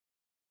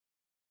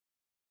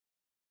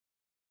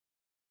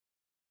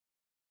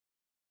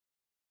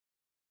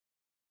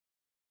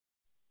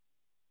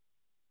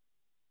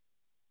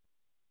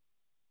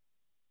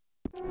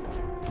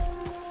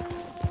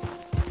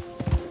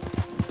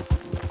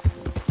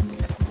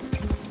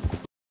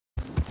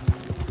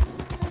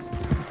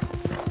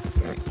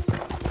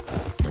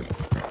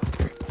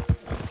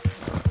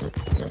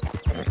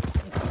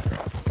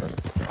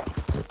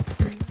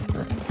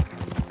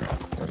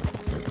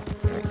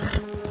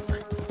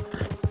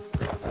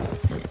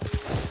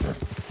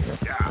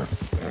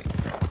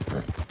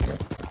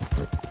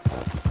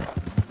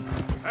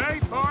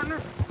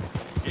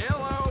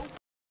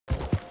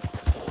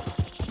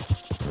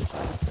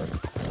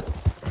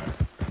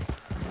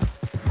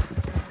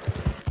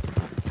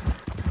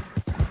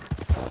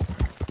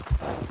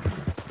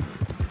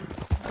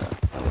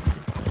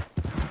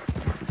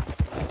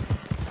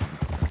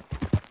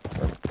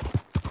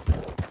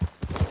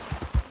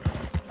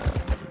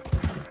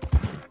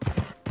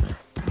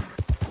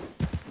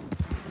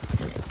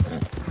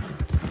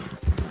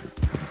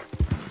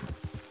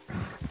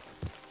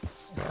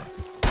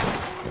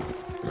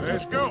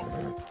Let's go.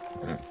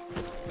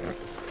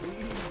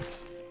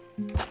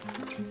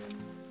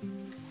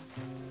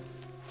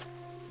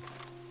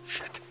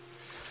 Shit.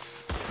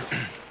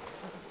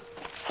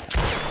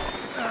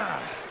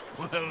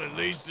 Well, at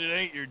least it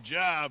ain't your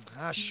job.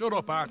 Shut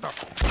up, Arthur.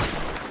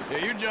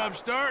 Yeah, your job's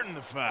starting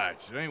the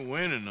fights. It ain't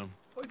winning them.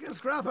 I can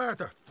scrap,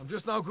 Arthur. I'm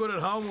just not good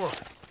at homework.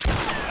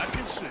 I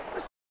can see.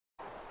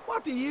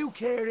 What do you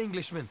care,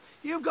 Englishman?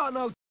 You've got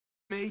no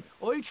me.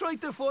 I tried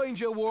to find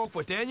you work,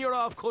 but then you're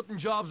off cutting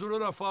jobs with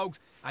other folks,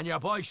 and your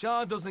boy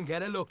Sean doesn't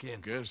get a look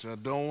in. Guess I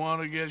don't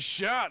want to get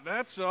shot,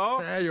 that's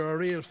all. You're a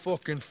real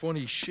fucking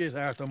funny shit,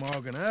 Arthur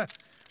Morgan, huh?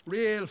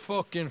 Real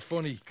fucking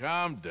funny.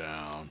 Calm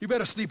down. You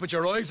better sleep with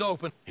your eyes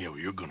open. Yeah, well,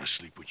 you're gonna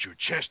sleep with your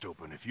chest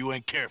open if you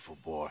ain't careful,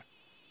 boy.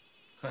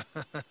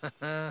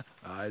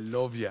 I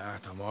love you,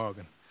 Arthur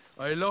Morgan.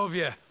 I love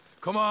you.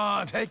 Come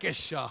on, take a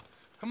shot.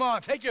 Come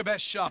on, take your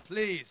best shot,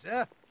 please,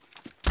 eh?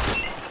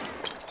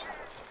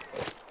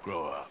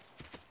 Grow up.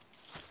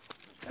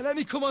 And let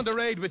me come on the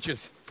raid with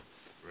yous.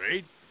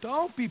 Raid?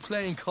 Don't be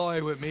playing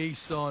coy with me,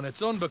 son.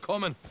 It's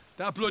unbecoming.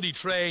 That bloody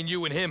train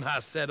you and him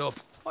has set up.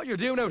 What you're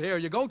doing out here,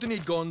 you're going to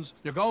need guns,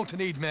 you're going to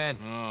need men.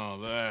 Oh,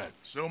 that.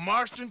 So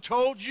Marston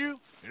told you?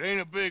 It ain't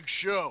a big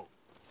show.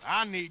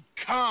 I need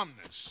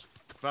calmness.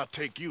 If I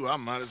take you, I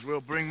might as well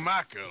bring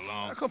Micah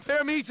along. Now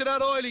compare me to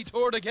that oily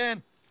turd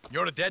again.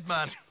 You're a dead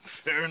man.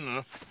 Fair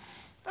enough.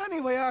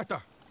 Anyway,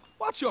 Arthur,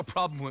 what's your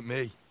problem with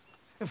me?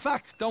 In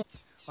fact, don't...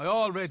 I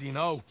already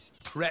know.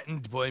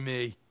 Threatened by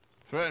me.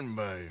 Threatened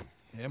by you?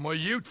 Yeah, my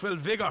youthful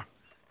vigor.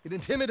 It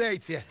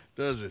intimidates you.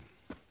 Does it?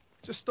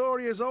 It's a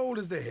story as old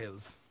as the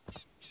hills.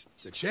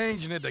 The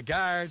changing of the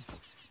guard,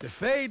 the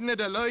fading of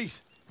the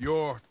light.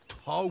 You're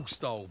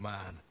toast, old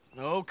man.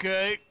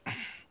 Okay.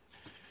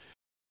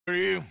 Who are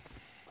you?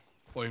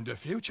 I'm the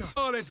future.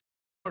 Oh, it's...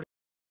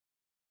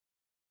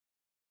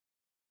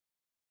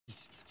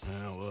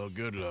 Well,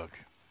 good luck.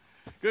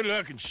 Good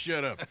luck and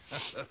shut up.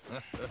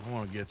 I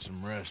want to get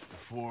some rest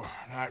before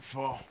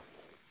nightfall.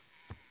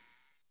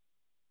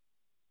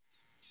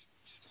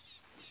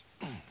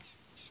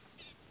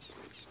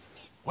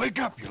 Wake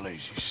up, you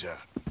lazy sod.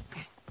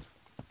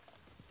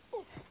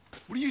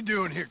 What are you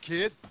doing here,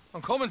 kid?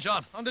 I'm coming,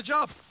 John. On the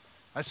job.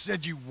 I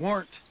said you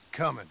weren't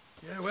coming.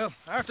 Yeah, well,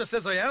 Arthur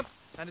says I am.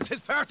 And it's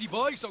his party,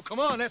 boy, so come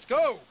on, let's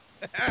go.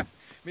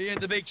 Me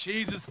and the big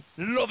cheeses.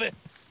 Love it.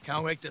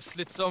 Can't wait to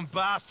slit some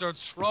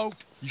bastard's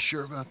throat. You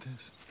sure about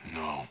this?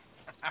 No.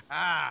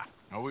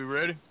 Are we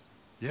ready?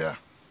 Yeah.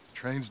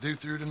 Train's due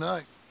through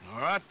tonight.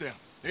 All right, then.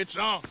 It's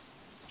on.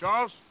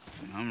 Charles?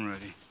 I'm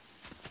ready.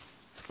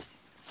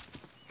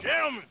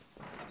 Gentlemen,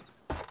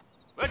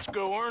 let's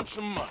go earn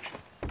some money.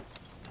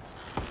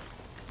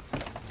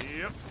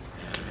 Yep.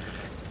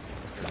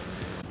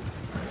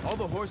 All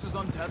the horses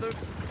untethered?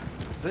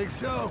 Think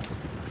so.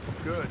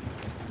 Good.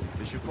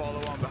 They should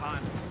follow on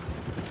behind us.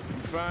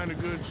 You find a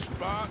good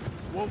spot,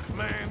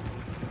 Wolfman?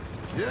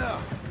 Yeah.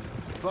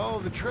 Follow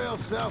the trail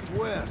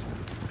southwest.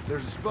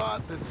 There's a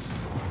spot that's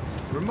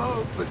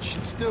remote, but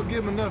should still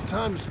give them enough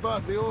time to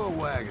spot the oil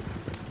wagon.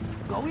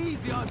 Go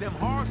easy on them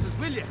horses,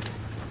 will you?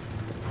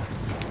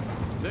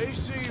 They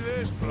see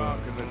this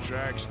blocking the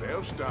tracks,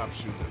 they'll stop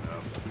soon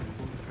enough.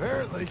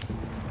 Apparently,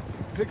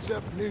 picks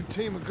up a new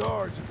team of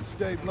guards at the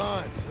state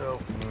line,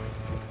 so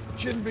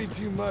shouldn't be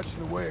too much in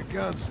the way of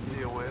guns to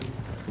deal with.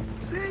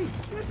 See,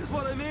 this is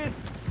what I mean.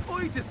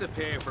 I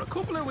disappear for a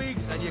couple of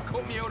weeks and you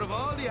cut me out of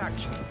all the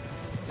action.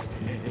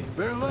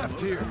 Bear left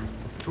here,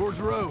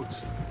 towards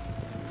Rhodes.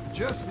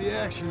 Just the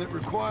action that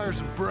requires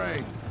a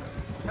brain.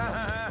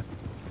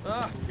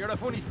 You're a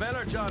funny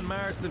feller, John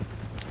Marston.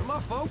 And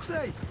my folks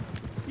say,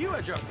 you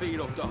had your feet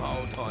up the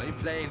whole time,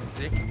 playing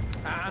sick,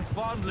 and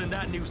fondling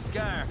that new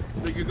scar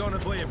like you're gonna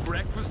buy a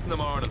breakfast in the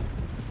morning.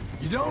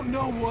 You don't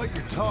know what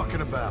you're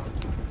talking about.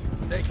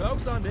 Stay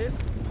close on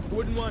this.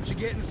 Wouldn't want you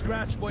getting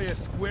scratched by a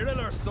squirrel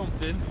or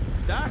something.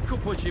 That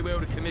could put you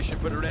out of commission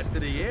for the rest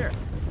of the year.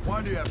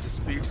 Why do you have to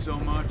speak so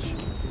much?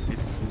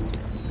 It's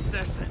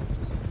incessant.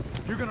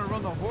 You're gonna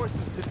run the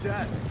horses to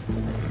death.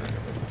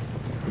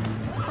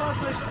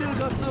 Plus, I've still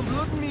got some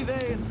blood in me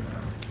veins.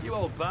 You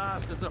old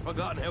bastards have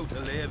forgotten how to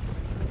live.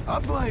 I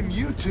blame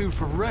you two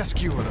for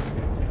rescuing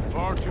him.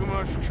 Far too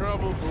much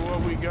trouble for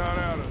what we got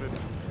out of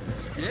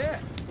it. Yeah,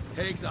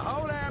 takes a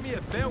whole army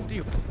of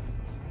bounty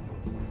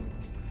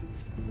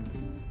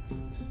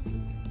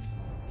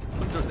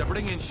hunters to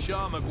bring in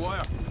Sean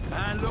McGuire.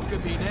 And look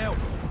at me now,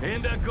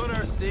 in the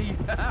gunner seat.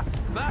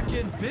 Back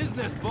in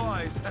business,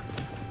 boys.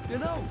 You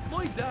know,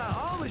 my dad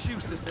always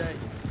used to say,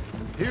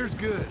 Here's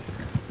good.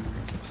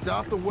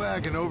 Stop the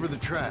wagon over the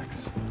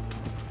tracks.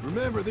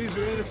 Remember, these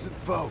are innocent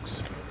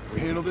folks. We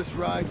handle this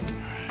right.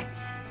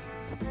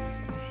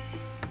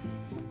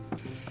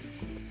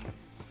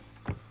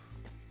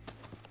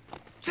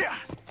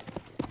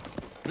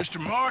 Mr.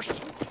 Marston,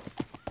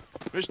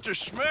 Mr.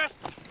 Smith,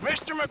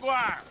 Mr.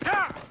 McGuire,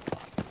 ha!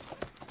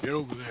 Get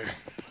over there.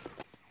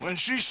 When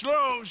she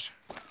slows,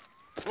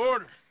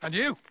 order. and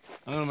you?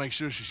 I'm gonna make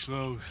sure she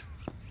slows.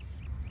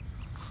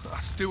 I'll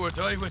do or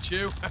die with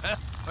you.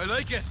 I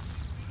like it.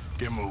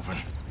 Get moving.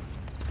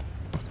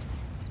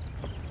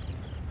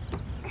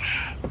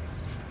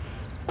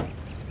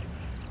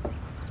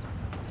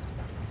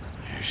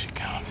 Here she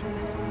comes.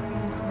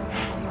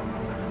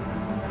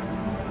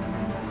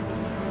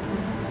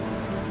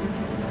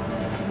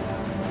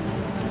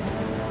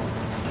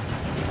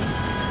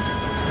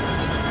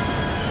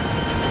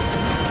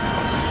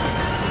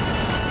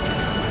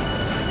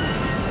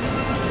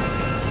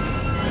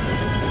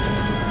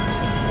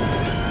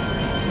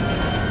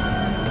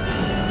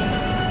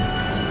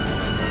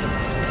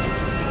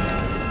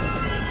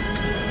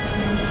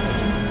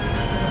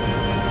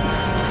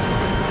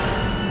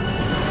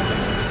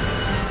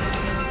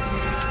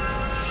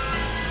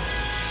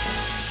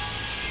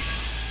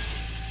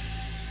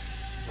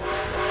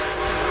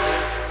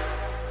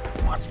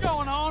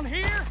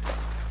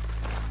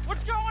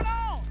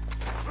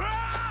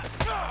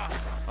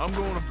 I'm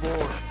going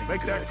aboard.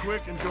 Make that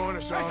quick and join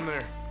us on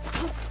there.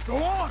 Go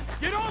on!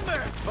 Get on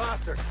there!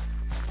 Faster!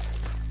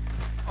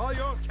 All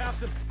yours,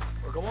 Captain.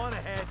 Or go on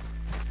ahead.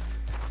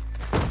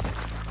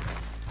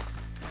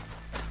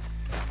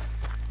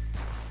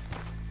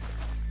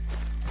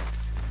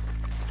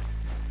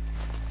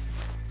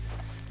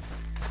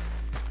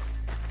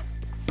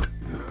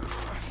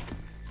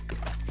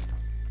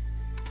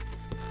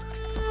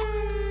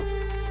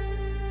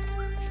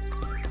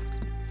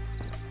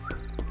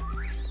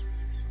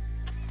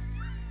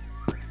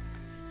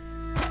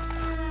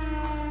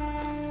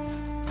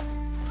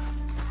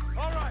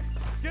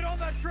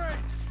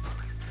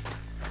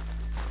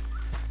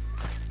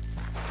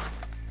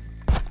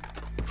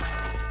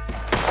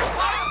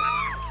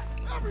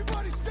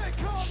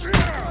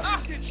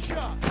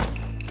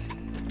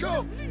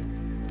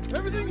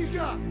 Everything you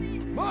got.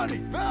 Money,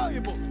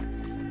 valuable.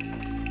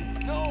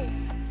 No,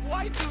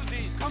 why do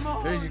this? Come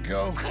on. There you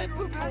go.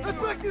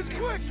 Let's make this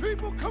quick,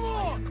 people. Come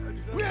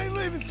on. We ain't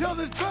leaving till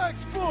this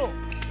bag's full.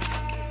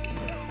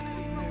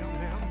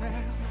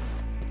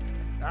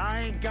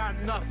 I ain't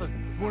got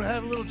nothing. Want to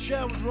have a little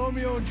chat with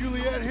Romeo and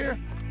Juliet here?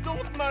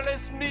 Don't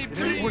molest me, It ain't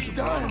please. worth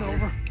dying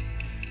over.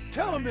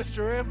 Tell him,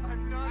 Mr.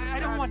 M. I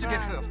don't want to get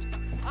hurt.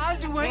 I'll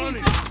do Money,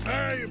 anything.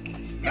 valuable.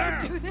 Now.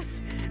 Don't do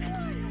this.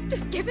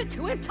 Just give it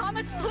to him,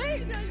 Thomas,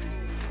 please.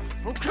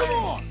 Oh, come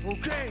on.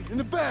 Okay. In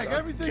the bag,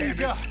 everything you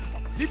got.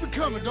 Keep it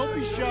coming. Don't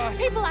be shy.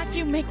 People like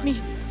you make me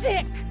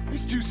sick.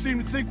 These two seem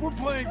to think we're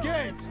playing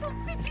games.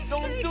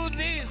 Don't do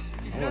this.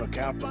 Hold it,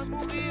 Captain.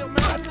 Damn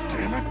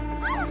Damn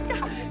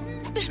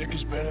it. Sick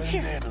is better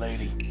than dead,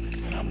 lady.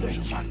 And I'm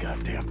losing my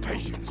goddamn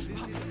patience.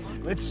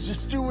 Let's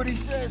just do what he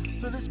says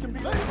so this can be...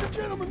 Ladies and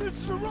gentlemen, this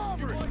is a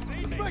robbery.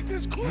 Let's make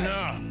this quick.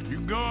 No, you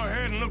go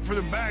ahead and look for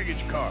the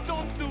baggage car.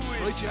 Don't do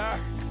it. Right you are.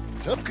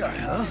 Tough guy,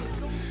 huh?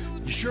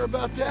 You sure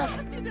about that?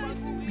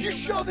 You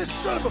show this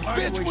son of a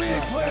bitch we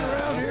ain't playing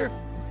around here.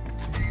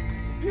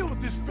 Deal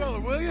with this fella,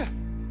 will you?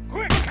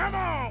 Quick, come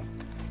on!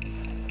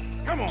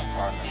 Come on,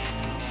 partner.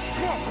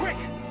 Come on, quick!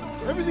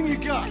 Everything you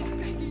got.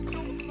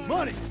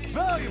 Money,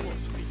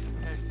 valuables.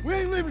 We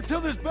ain't leaving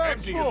till this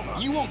bag's Empty full. your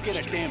You won't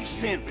get a damn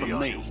cent from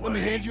me. Let me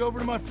hand you over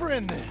to my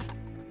friend then.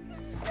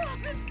 Stop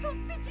it, for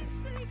pity's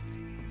sake.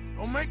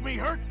 Don't make me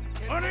hurt.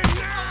 On in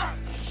now!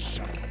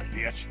 Son of a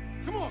bitch.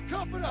 Come on,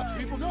 cup it up,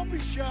 people. Don't be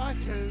shy.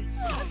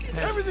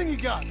 Everything you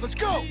got. Let's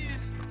go.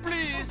 Please,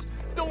 please,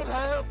 don't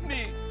hurt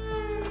me.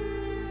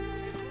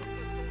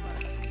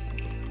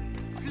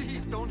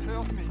 Please don't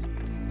hurt me.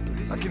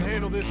 I can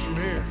handle this from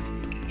here.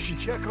 You should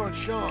check on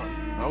Sean.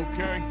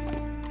 Okay.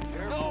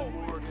 No,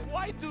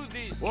 why do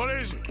this? What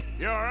is it?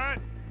 You all right?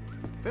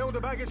 Fill the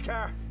baggage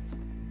car.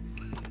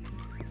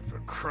 For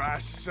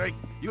Christ's sake,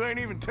 you ain't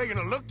even taken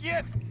a look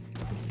yet?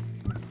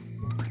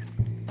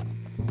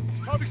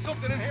 Probably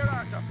something in here,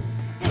 Arthur.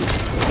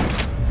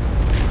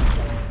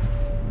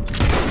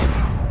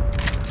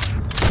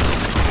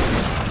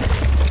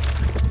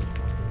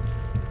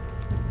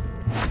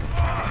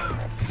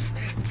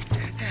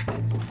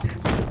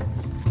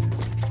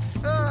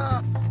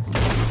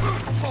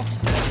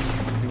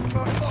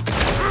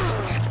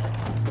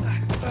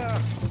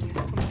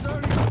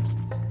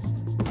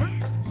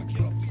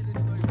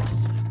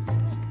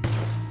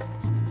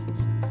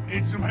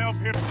 Need some help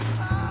here?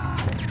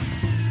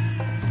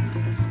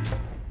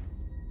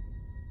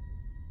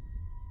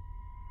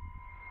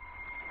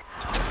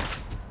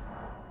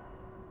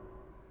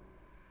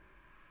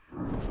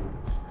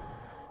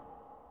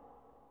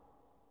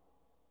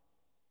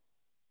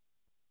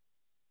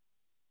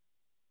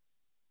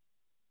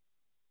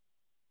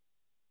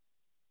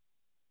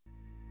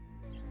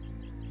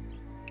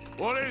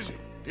 What is it?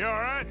 You all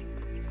right?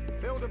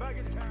 Fill the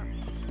baggage car.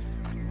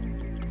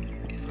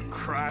 For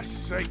Christ's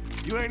sake,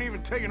 you ain't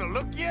even taking a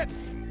look yet?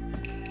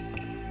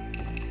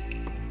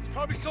 There's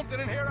probably something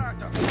in here,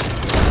 Arthur.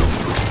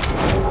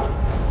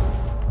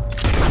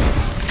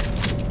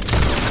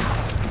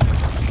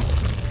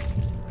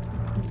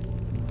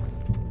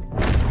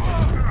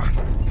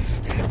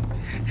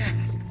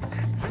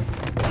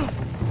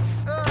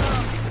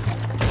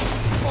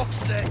 Fuck's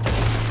sake!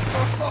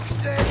 For fuck's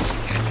sake!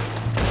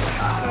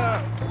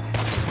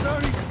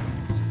 Sorry.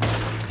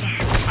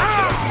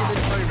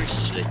 This Irish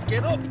shit.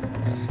 Get up!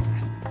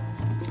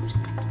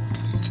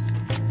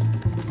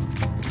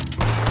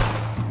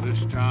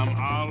 This time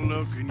I'll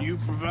look and you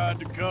provide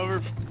the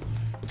cover.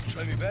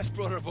 Try my best,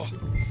 brother, but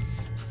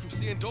I'm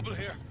seeing double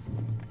here.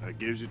 That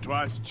gives you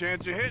twice the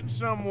chance of hitting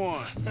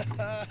someone.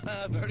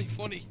 Very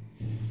funny.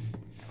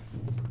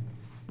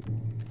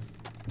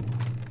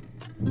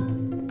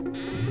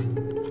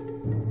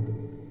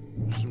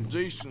 Some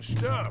decent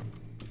stuff.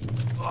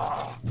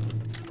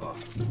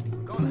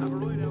 Gonna have a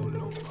right out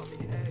lump on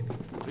me head.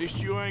 At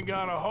least you ain't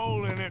got a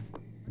hole in it.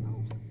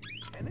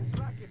 And this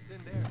racket's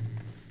in there.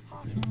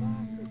 Posh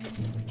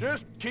bastard.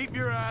 Just keep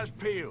your eyes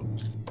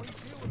peeled. I'm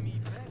doing me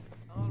best,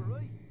 all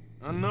right?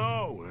 I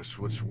know, that's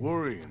what's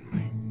worrying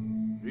me.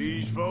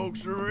 These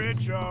folks are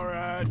rich, all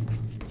right.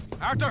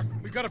 Arthur,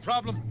 we got a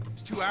problem.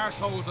 There's two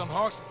arseholes on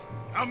horses.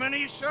 How many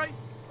you say?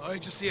 I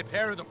just see a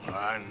pair of them. All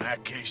right, in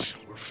that case,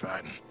 we're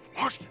fighting.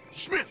 Marston,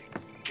 Smith,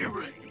 get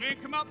ready. You men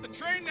come out the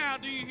train now,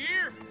 do you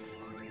hear?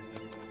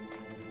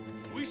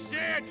 We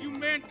said you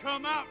men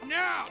come out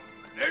now.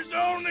 There's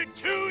only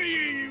two of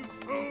you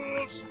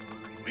fools.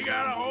 We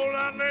got a whole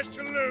lot less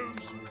to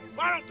lose.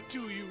 Why don't the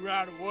two of you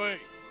ride away?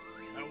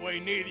 That way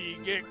neither of you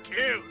get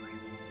killed.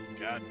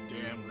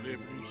 Goddamn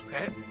liberties.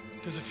 Eh?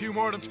 There's a few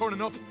more of them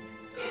turning up.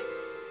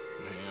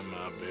 Man,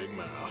 my big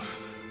mouth.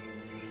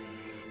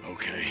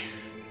 Okay,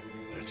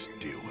 let's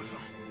deal with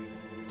them.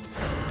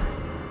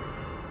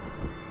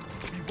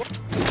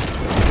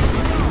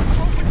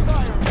 Open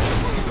fire!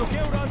 Look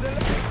out on the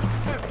left.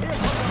 Here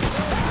comes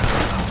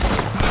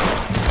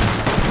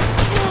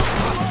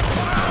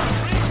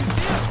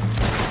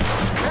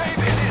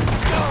Baby, let's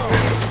go!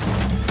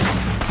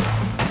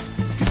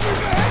 Give me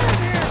a hand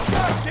here,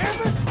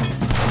 goddammit!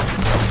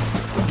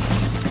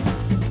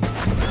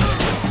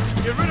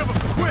 Get rid of them,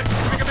 quick!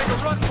 We can make a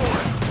run for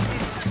it!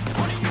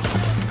 What are you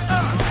doing?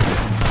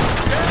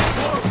 Get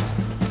close!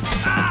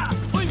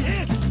 I'm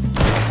hit!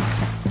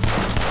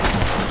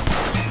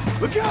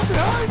 Look out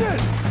behind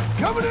us!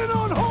 Coming in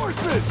on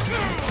horses!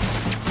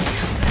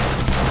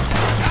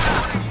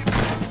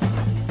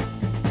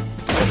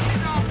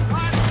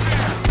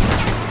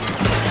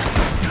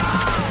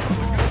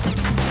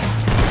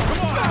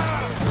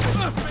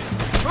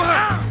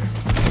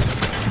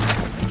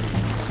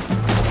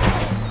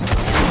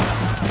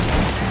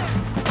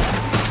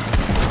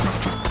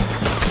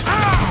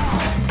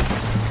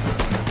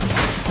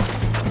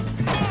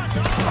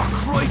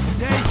 Christ's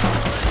sake!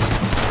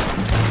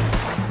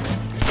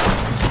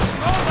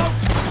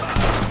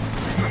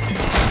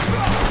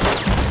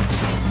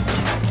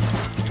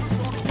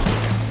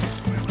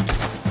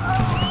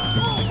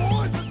 Oh,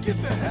 boys, let's get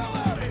the hell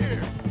out of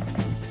here!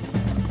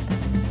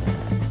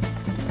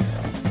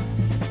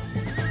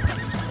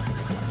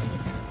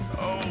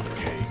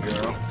 Okay,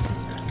 girl.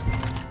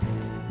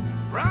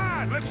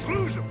 Right, let's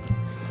lose them.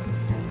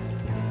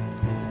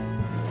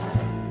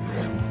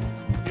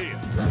 Here.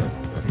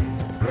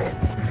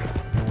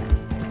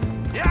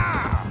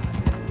 Yeah!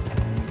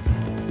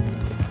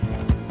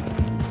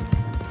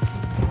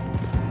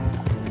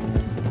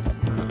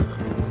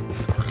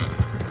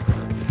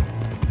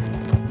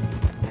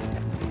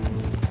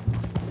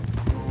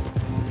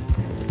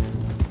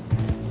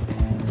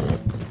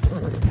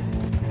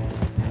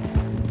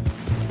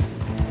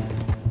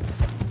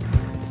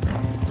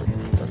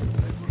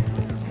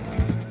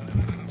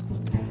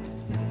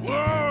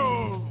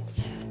 Whoa!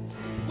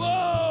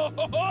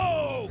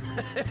 Whoa!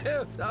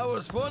 That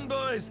was fun,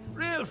 boys.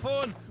 Real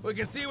fun. We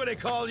can see what they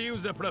call you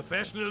the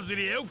professionals in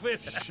the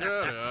outfit.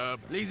 Shut up.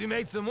 At least we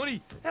made some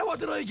money. Hey, what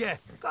did I get?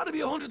 Gotta be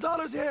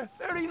 $100 here.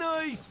 Very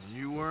nice.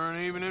 You weren't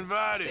even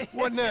invited.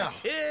 What now?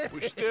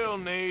 We still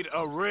need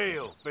a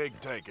real big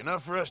take,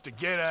 enough for us to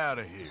get out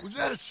of here. Was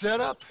that a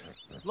setup?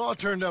 Law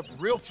turned up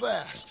real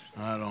fast.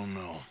 I don't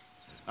know.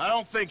 I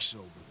don't think so,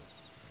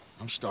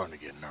 but I'm starting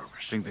to get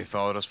nervous. Think they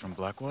followed us from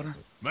Blackwater?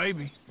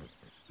 Maybe.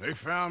 They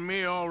found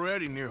me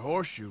already near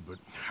Horseshoe, but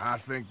I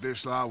think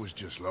this lot was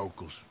just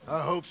locals.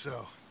 I hope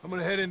so. I'm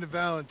gonna head into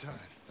Valentine,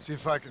 see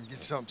if I can get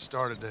something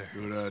started there.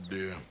 Good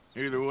idea.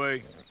 Either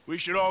way, we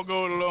should all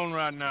go it alone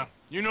right now.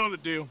 You know the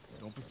deal.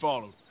 Don't be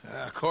followed.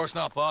 Of course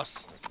not,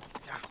 boss.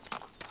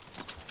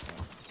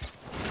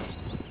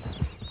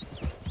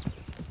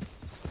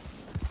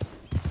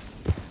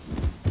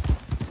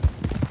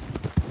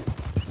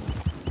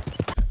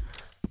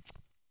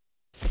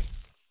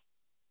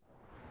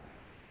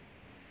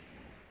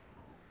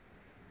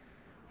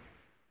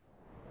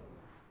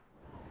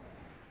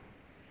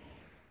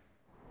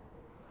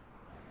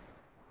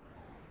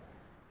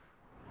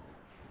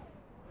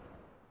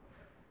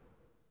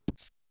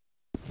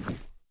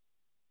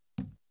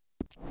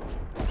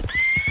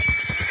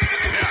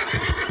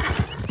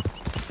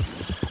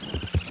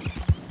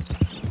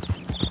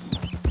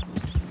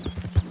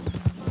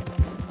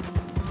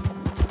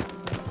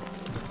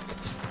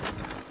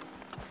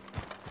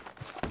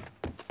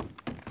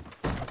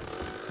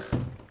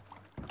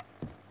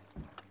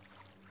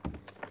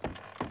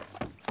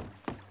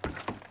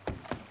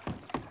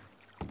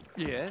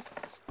 Yes,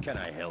 can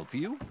I help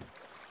you?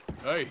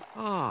 Hey.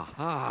 God.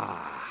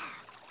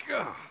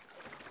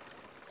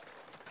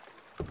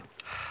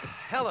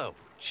 Hello,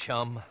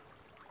 chum.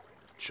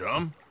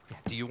 Chum?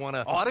 Do you want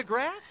an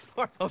autograph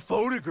or a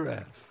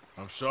photograph?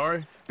 I'm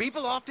sorry?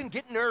 People often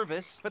get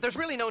nervous, but there's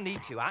really no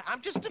need to.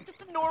 I'm just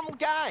a normal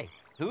guy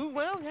who,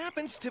 well,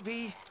 happens to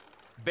be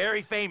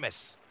very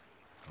famous.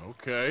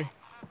 Okay.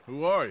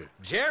 Who are you?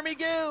 Jeremy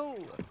Gill.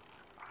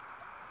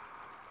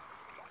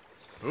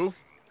 Who?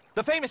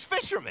 The famous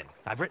fisherman.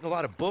 I've written a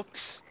lot of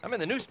books. I'm in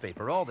the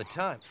newspaper all the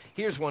time.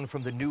 Here's one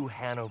from the New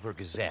Hanover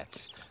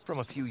Gazette from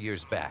a few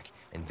years back.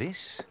 And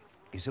this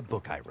is a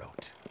book I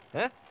wrote.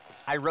 Huh?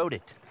 I wrote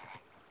it.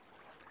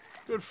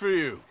 Good for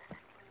you.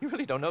 You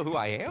really don't know who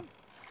I am?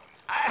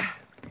 Oh,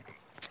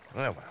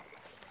 well.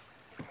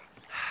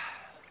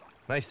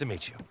 Nice to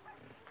meet you.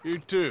 You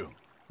too.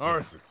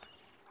 Arthur.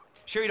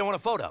 Sure you don't want a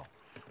photo?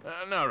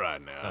 Not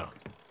right now.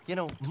 You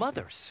know,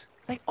 mothers,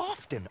 they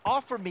often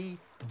offer me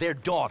their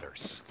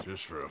daughters.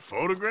 Just for a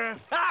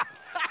photograph?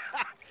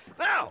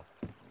 No,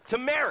 to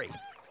marry.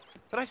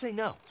 But I say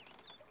no.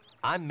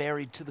 I'm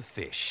married to the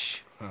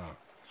fish. Huh.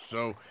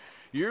 So,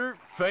 you're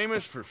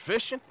famous for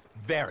fishing?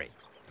 Very.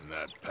 And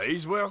that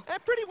pays well?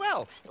 Pretty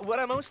well. What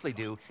I mostly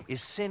do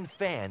is send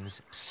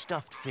fans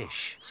stuffed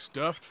fish.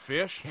 Stuffed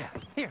fish? Yeah.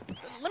 Here,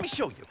 let me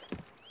show you.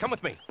 Come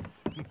with me.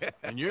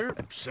 And you're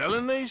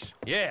selling these?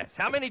 Yes.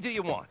 How many do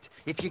you want?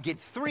 If you get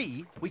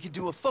 3, we could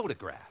do a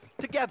photograph.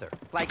 Together.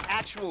 Like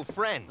actual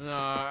friends. No,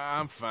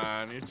 I'm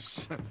fine.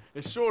 It's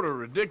sort of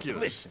ridiculous.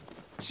 Listen,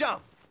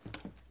 chum.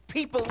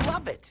 People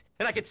love it.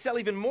 And I could sell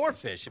even more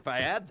fish if I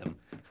had them.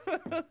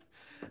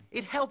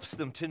 It helps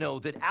them to know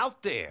that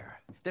out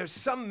there's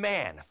some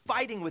man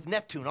fighting with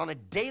Neptune on a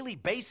daily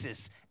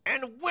basis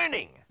and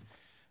winning.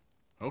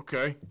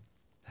 Okay.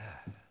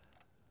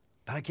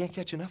 But I can't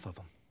catch enough of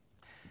them.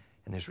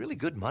 And there's really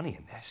good money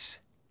in this.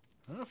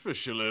 I'll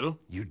fish a little.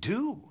 You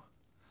do?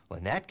 Well,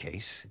 in that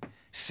case,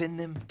 send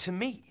them to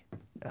me.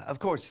 Of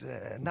course,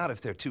 not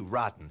if they're too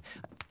rotten.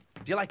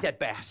 Do you like that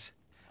bass?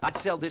 I'd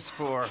sell this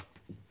for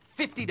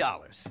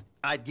 $50.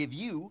 I'd give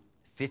you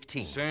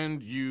 15.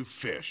 Send you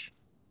fish.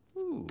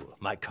 Ooh,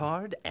 my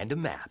card and a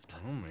map.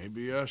 Well,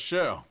 maybe I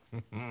shall.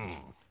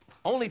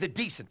 Only the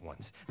decent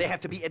ones. They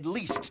have to be at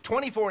least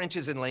 24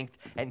 inches in length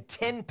and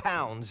 10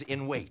 pounds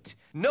in weight.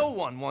 No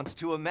one wants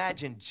to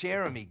imagine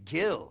Jeremy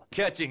Gill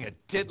catching a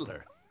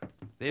tiddler.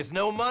 There's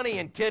no money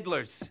in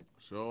tiddlers.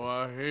 So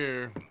I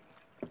hear.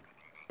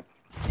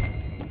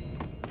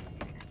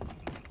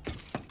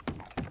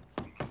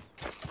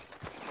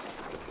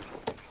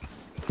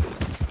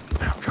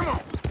 Now, come on.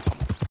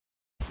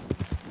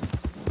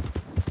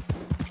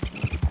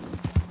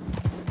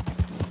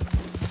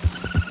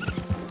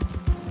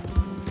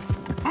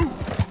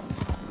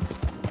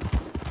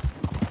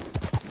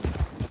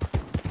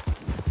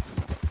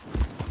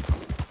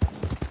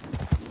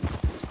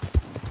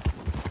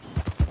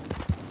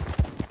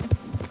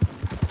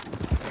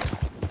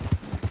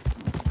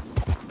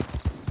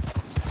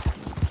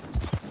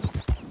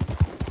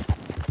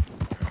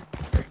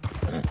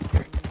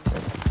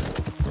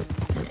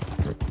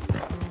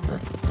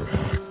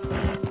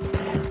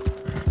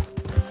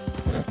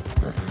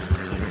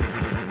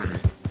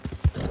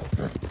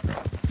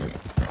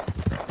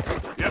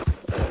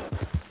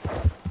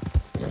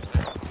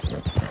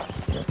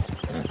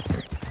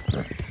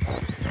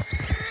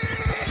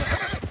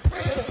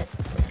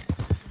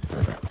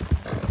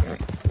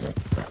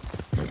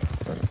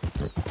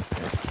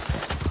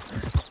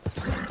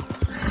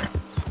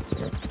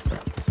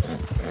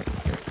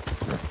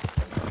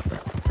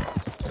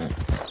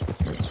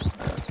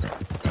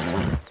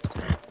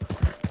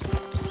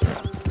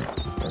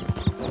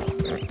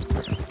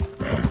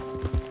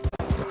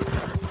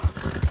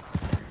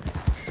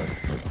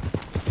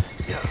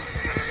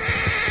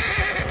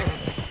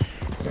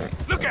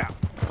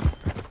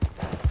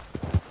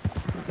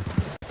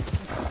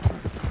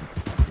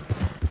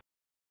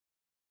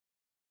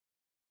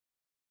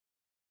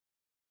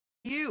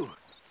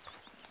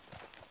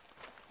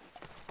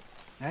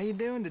 How you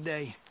doing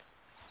today?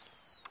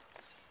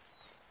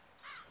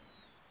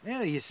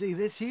 Well, you see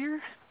this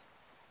here?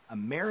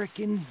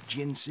 American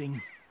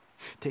ginseng.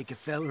 Take a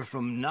feller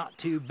from not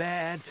too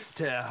bad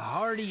to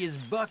hardy as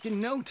buck in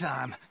no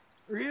time.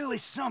 Really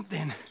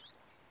something.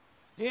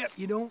 Yep,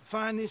 you don't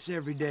find this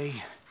every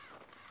day.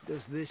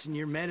 Does this in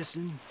your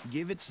medicine,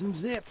 give it some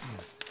zip.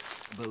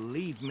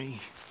 Believe me.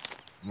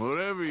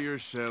 Whatever you're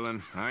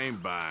selling, I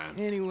ain't buying.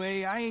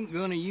 Anyway, I ain't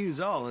gonna use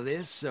all of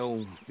this,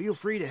 so feel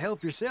free to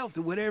help yourself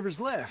to whatever's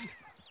left.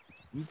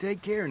 You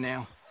take care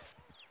now.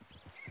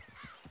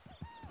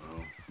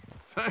 Oh,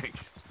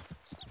 thanks.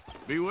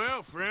 Be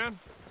well, friend.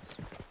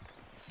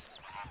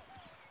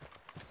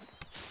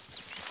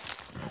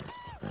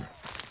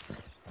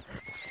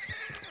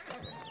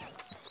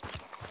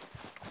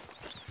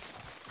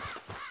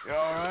 You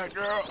all right,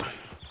 girl?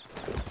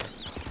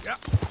 Yep.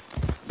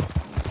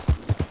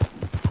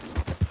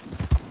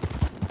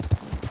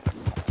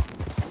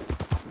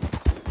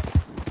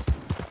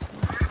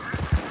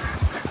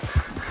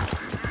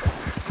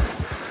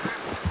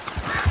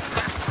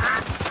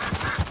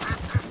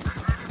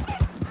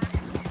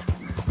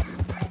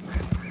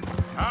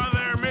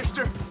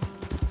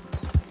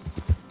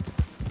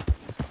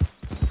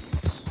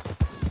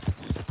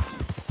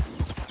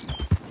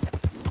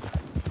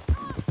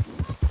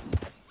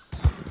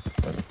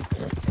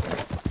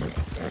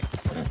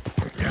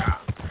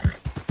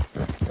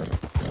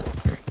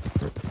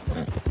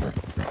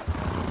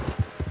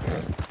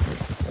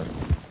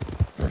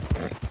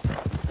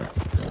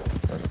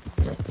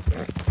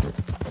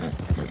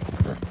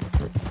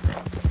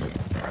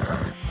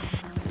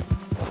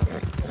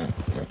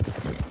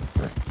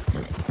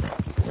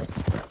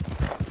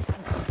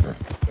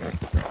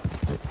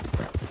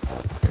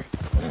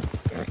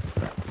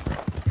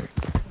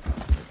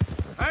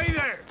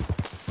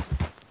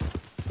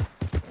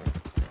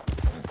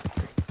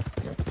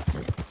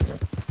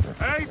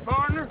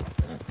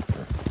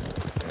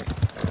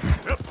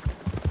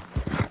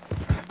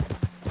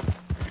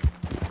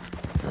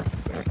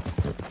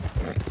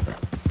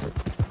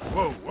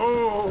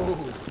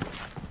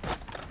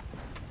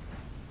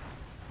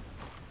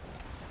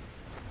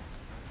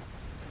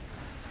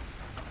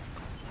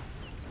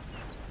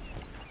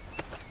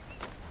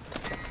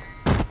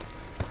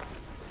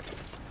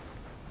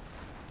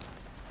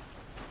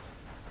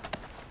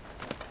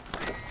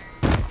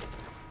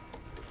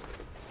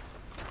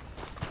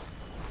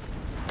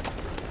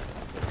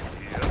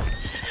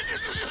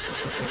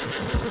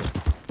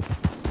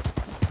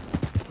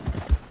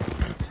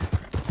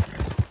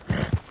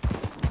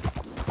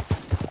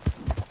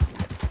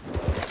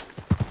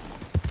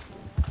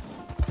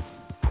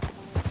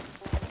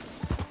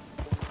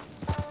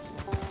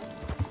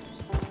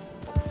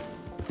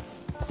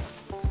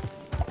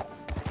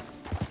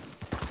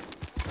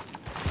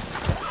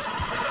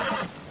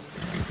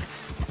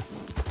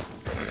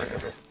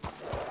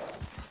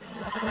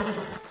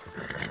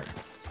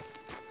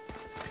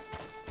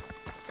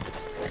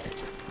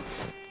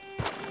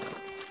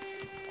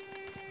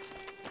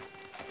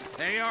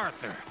 Hey,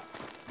 Arthur.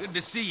 Good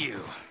to see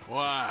you.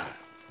 Why?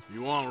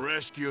 You want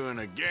rescuing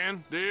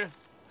again, dear?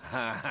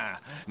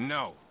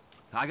 No.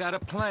 I got a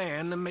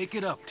plan to make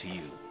it up to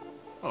you.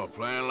 Oh,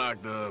 plan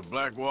like the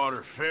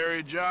Blackwater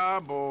ferry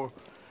job, or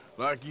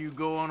like you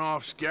going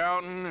off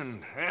scouting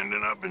and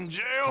ending up in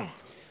jail?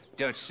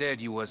 Dutch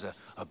said you was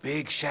a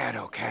big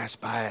shadow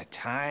cast by a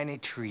tiny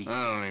tree.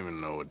 I don't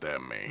even know what that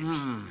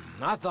means.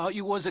 I thought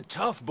you was a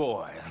tough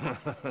boy.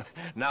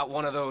 Not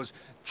one of those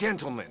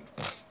gentlemen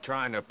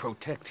trying to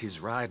protect his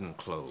riding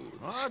clothes.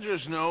 I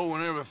just know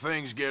whenever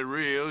things get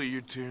real,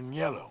 you turn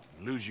yellow,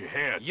 lose your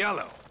head.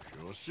 Yellow?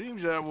 Sure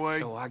seems that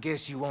way. So I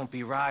guess you won't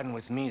be riding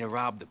with me to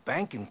rob the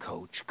banking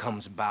coach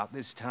comes about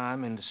this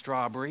time in the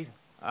Strawberry.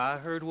 I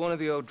heard one of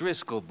the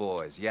O'Driscoll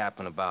boys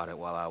yapping about it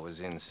while I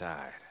was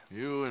inside.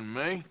 You and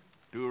me?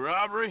 Do a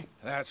robbery?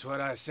 That's what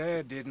I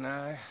said, didn't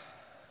I?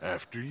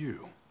 After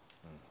you.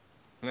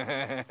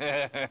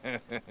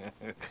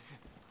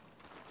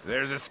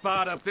 There's a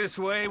spot up this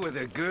way with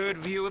a good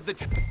view of the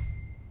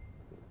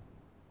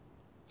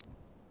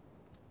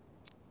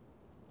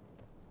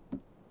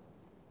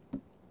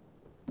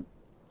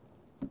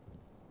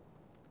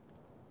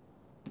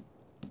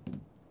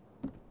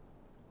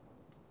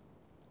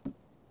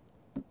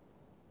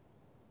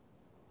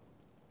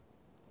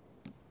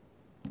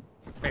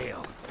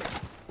Fail.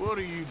 What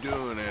are you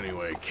doing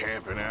anyway,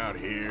 camping out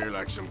here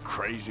like some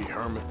crazy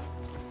hermit?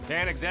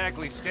 Can't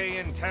exactly stay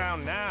in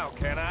town now,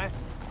 can I?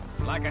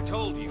 Like I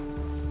told you,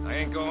 I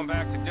ain't going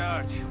back to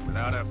Dutch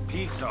without a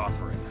peace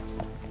offering.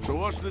 So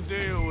what's the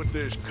deal with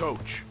this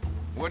coach?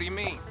 What do you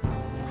mean?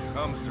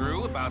 Comes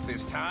through about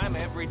this time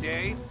every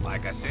day,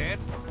 like I said.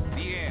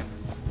 The end.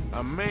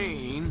 I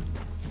mean,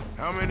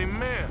 how many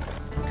men?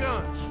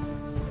 Guns?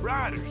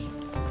 Riders?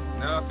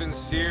 Nothing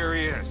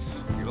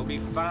serious. It'll be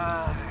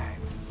fine.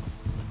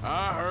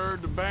 I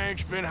heard the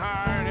bank's been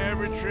hiring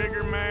every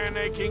trigger man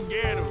they can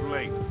get of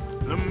late.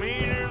 The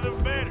meaner, the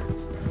better.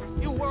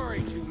 You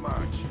worry too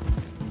much.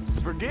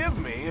 Forgive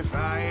me if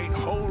I ain't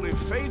wholly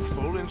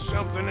faithful in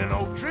something an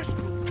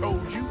O'Driscoll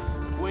told you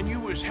when you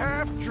was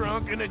half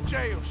drunk in a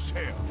jail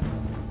cell.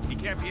 He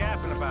kept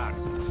yapping about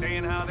it,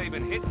 saying how they've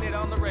been hitting it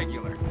on the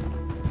regular.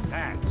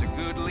 That's a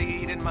good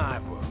lead in my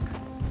book.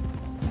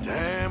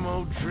 Damn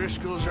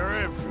O'Driscolls are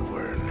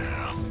everywhere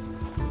now.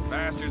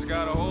 Bastards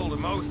got a hold of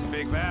most of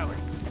Big Valley.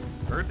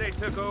 Heard they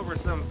took over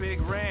some big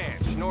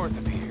ranch north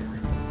of here.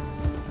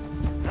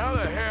 How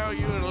the hell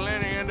you and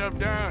Lenny end up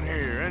down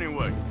here,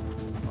 anyway?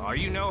 Oh,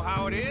 you know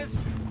how it is?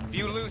 A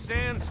few loose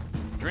ends.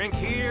 Drink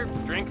here,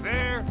 drink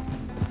there.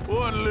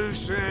 What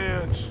loose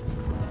ends?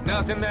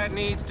 Nothing that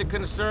needs to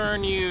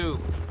concern you.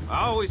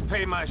 I always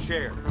pay my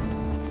share.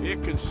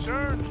 It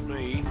concerns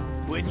me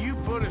when you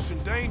put us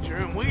in danger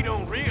and we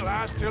don't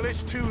realize till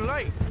it's too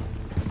late.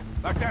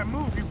 Like that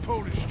move you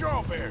pulled in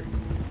Strawberry.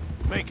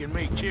 Making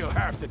me kill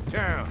half the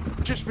town,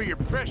 just for your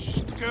precious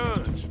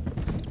guns.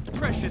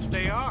 Precious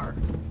they are.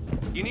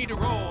 You need to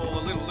roll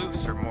a little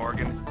looser,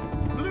 Morgan.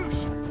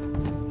 Looser?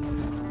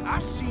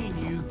 I've seen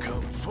you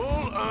come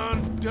full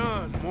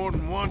undone more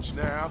than once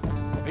now,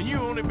 and you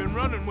only been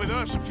running with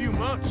us a few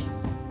months.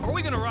 Are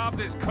we gonna rob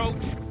this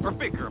coach, or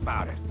bicker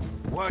about it?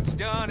 What's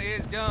done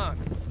is done.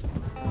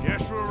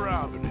 Guess we're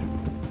robbing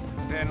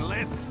it. Then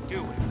let's do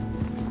it.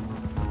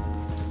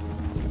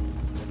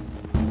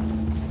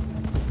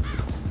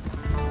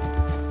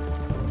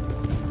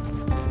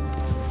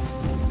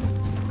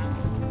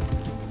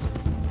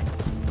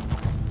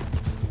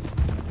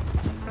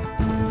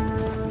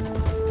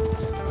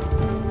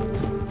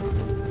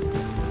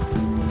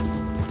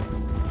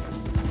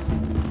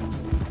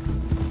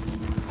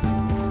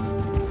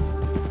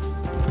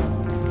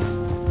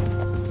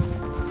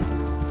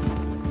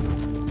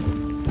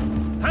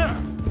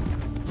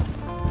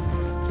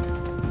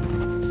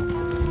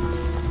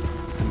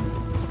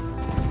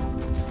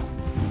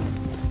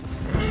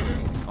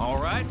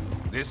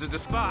 This is the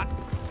spot.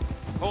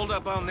 Hold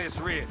up on this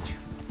ridge.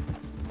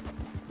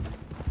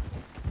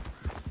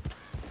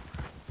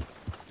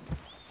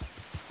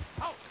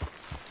 Oh.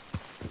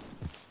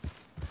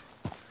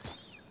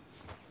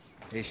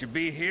 They should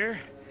be here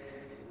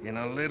in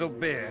a little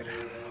bit.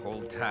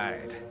 Hold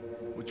tight.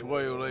 Which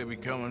way will they be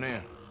coming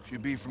in?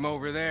 Should be from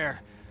over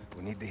there.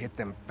 We need to hit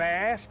them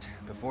fast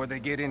before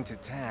they get into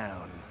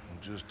town.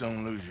 Just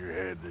don't lose your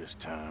head this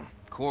time.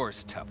 Of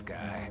course, tough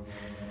guy.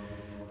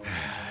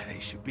 They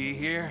should be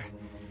here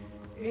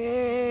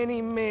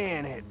any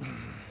minute.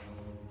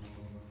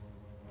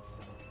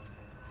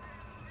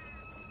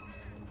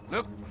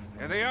 Look,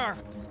 there they are.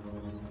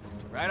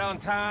 Right on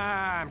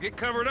time. Get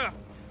covered up.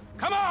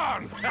 Come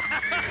on!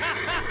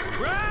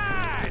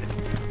 Ride!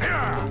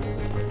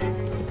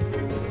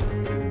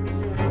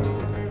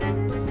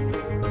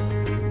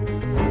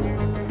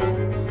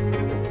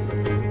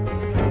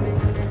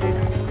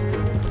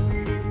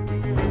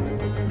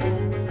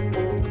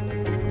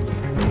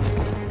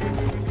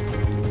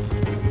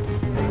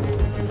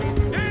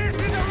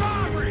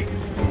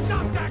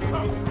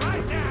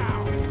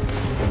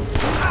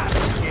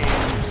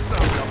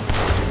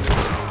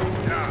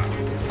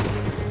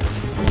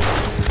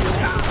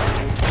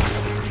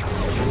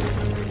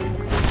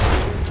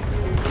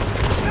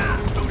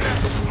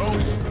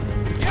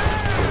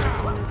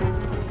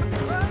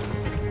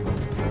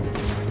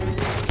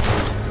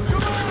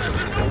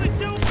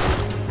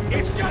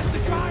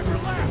 driver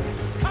left!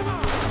 Come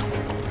on!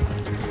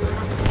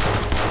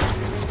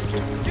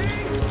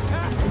 See?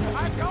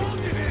 I told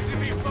you this would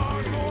be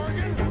fun,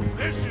 Morgan!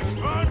 This is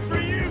fun for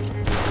you?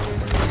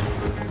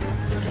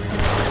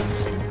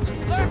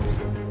 Left!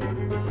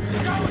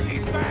 Go with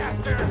these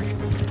bastards!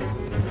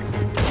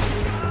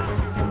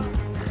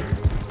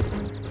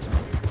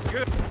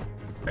 Good.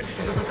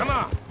 Come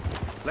on.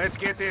 Let's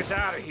get this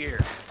out of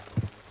here.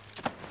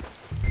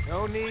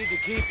 No need to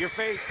keep your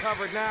face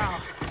covered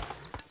now.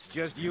 It's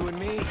just you and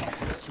me,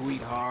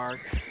 sweetheart.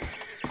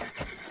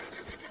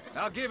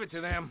 I'll give it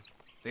to them.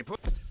 They put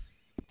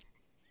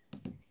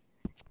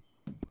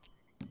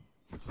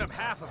up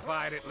half a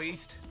fight at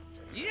least.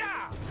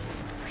 Yeah!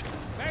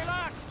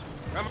 Baylock!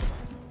 Come on.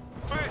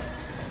 Wait.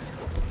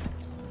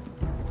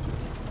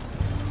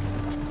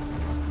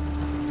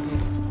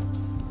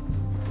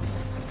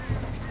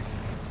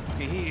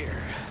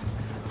 Here.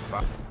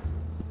 5-2.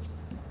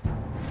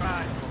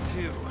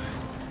 Here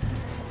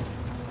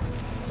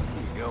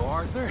you go,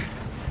 Arthur.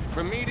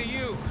 From me to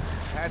you.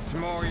 That's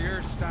more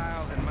your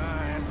style than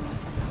mine.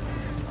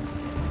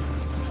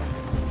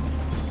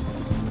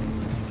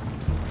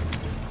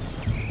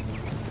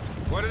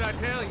 What did I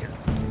tell you?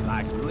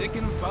 Like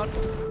licking butter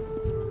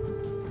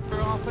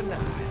off a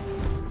knife.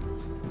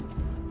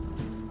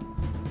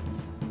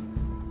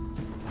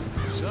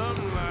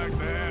 Something like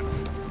that.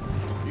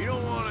 You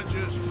don't want to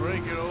just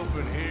break it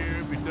open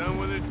here, be done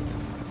with it?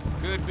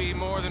 Could be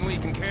more than we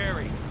can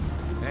carry.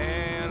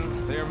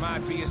 And there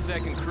might be a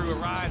second crew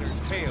of riders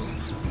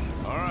tailing.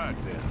 All right,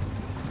 then.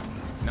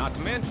 Not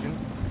to mention,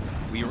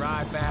 we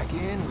ride back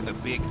in with a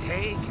big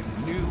take and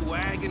a new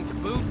wagon to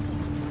boot.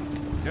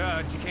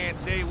 Judge can't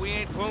say we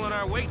ain't pulling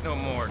our weight no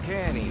more,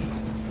 can he?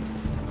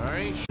 I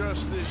ain't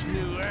trust this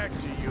new act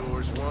of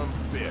yours one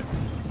bit.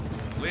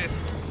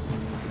 Listen,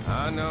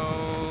 I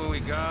know we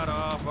got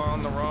off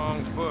on the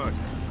wrong foot,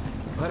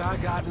 but I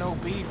got no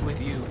beef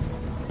with you.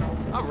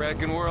 I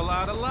reckon we're a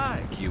lot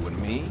alike, you and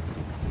me.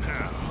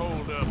 Now,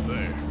 hold up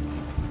there.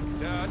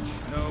 Dutch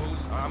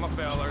knows I'm a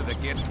feller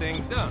that gets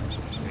things done,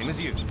 same as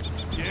you.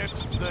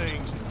 Gets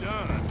things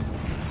done.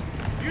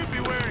 You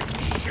be wearing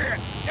shit.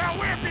 Now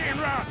we're being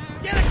robbed.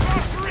 Get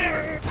across the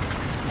river.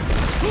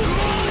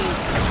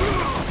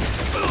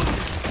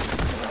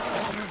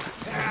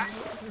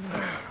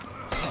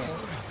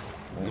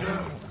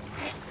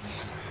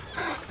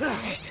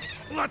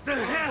 What the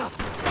hell?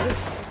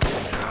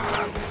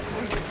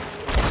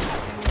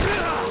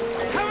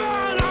 Come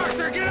on,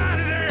 Arthur, get out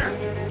of there!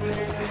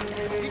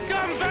 You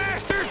dumb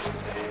bastards!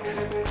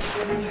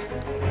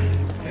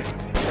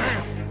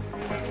 Damn.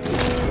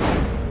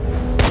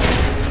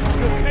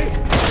 Okay?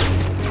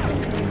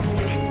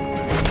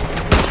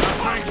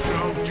 I think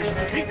so. Just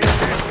keep your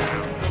head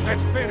down.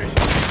 Let's finish.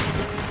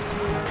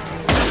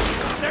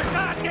 They're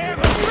goddamn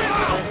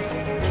criminals!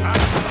 I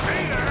can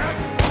see that.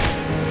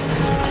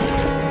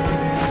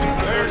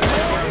 There's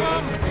more of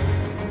them!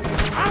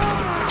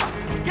 Ah!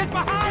 Get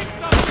behind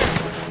something!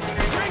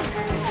 Bring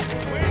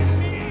with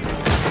me!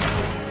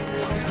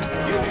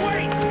 You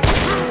wait!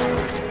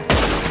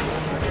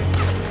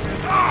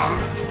 Ah!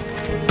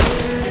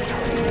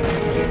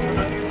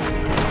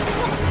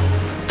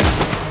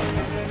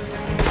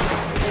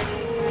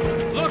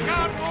 Look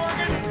out,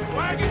 Morgan!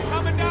 Wagon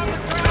coming down the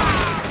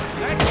track!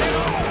 That's it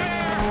over there!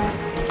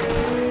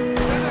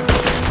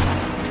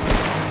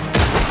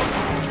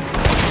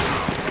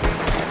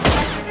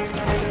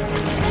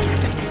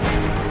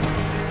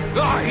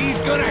 Oh, he's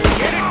gonna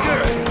get it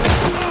good!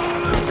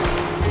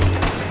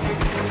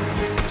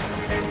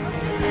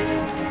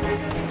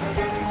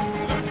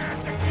 Look at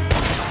the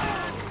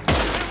guns!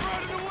 They're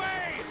running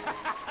away!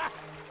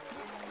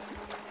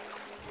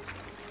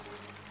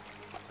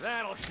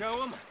 That'll show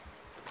them.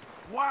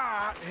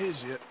 Why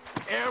is it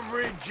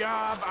every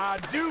job I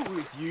do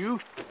with you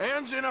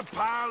ends in a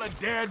pile of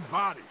dead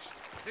bodies?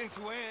 Since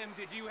when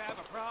did you have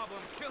a problem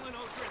killing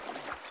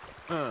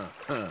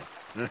O'Driscoll?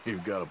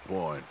 You've got a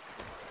point.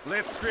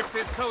 Let's strip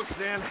this coach,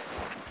 then.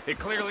 It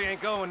clearly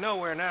ain't going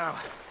nowhere now.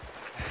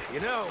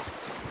 You know,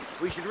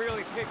 we should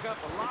really pick up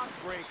a lock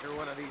breaker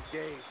one of these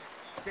days.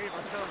 Save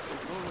ourselves some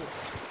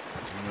bullets.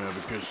 Yeah,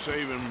 because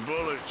saving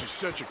bullets is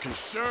such a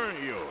concern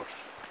of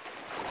yours.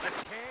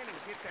 Let's can and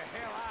get the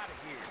hell out of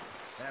here.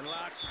 That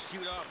lock should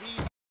shoot off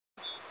easy.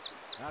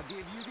 I'll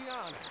give you the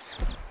honors.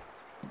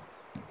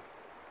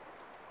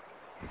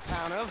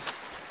 Count of,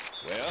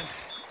 well,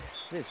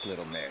 this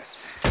little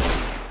mess.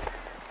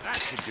 That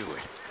should do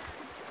it.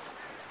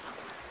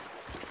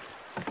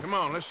 Come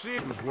on, let's see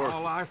if it was worth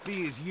All I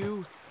see is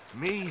you,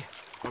 me,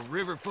 a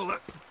river full of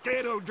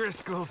dead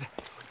O'Driscolls,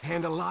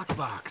 and a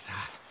lockbox.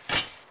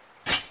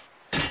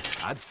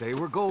 I'd say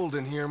we're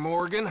golden here,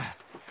 Morgan.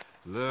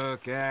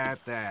 Look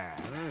at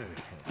that.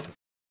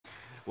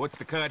 What's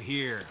the cut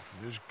here?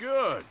 It's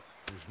good.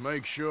 Just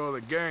make sure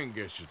the gang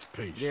gets its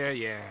piece.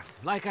 Yeah.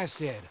 Like I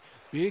said,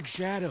 big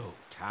shadow,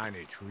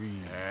 tiny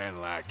tree. And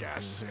like I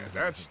said,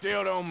 that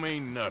still don't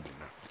mean nothing.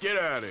 Now, get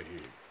out of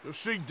here. Go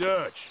see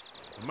Dutch.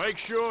 Make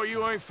sure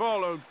you ain't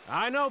followed.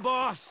 I know,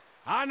 boss.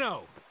 I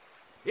know.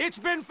 It's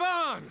been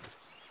fun.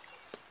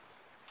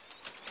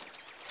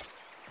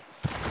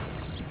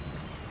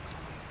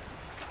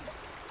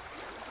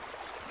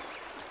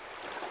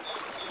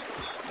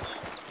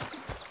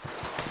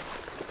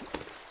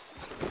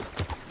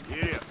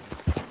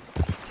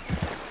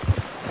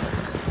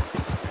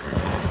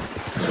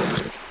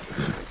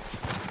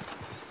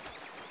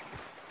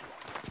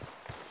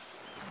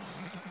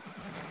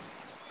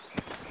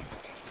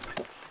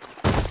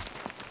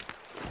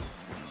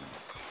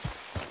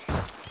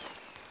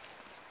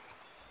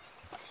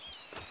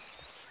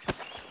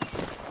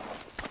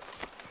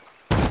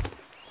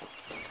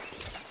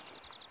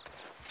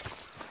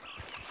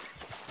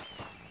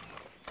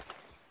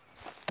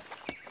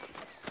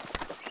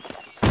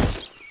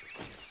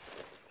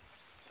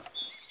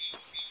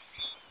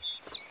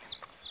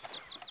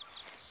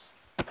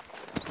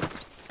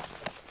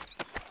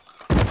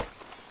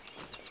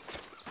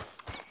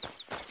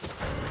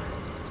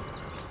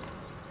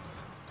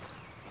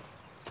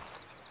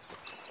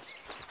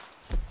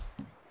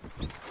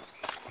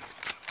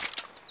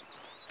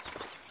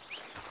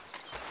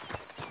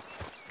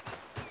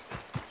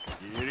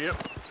 Yep.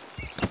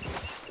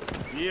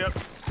 Yep.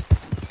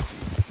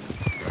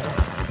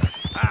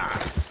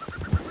 Ah!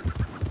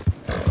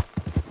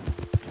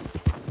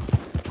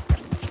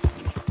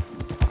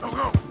 Go,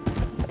 go!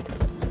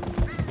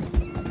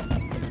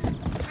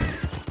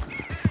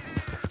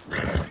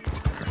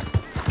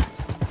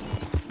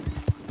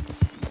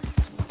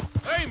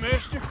 Hey,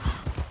 mister!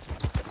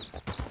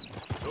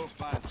 Go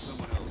find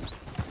someone else.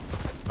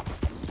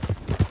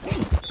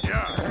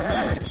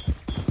 Yeah!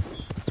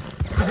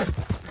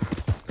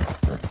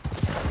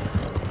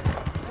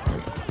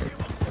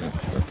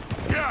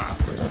 Yeah!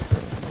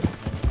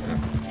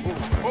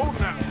 Hold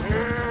now!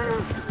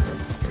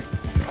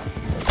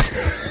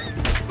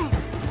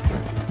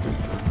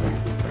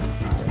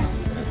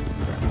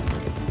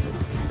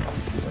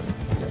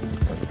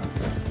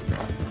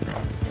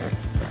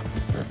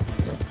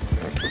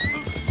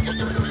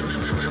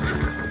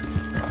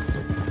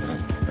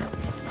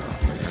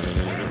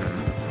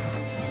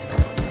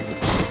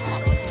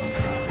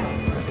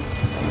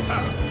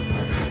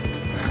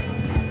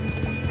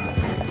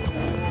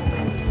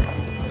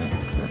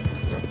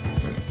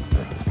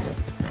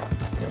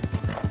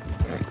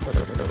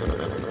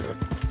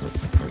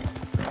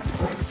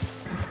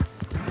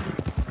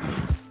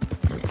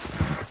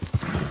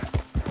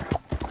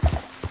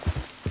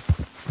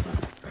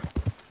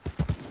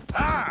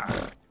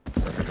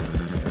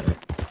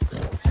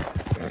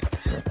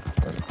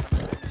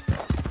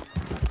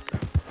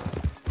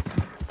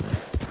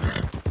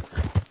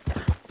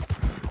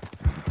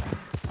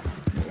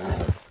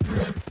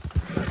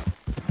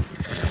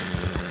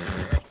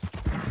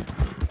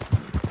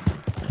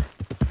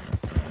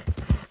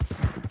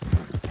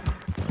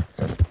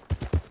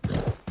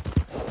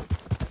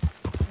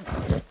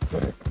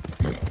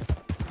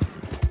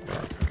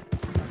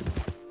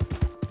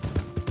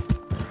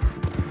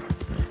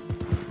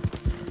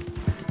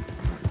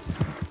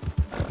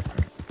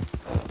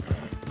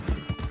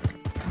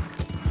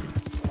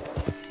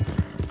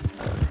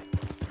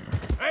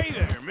 Hey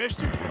there,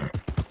 mister.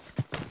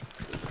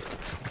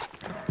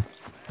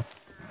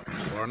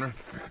 Partner.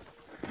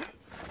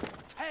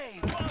 Hey,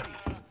 buddy!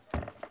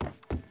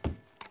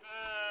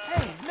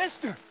 Hey,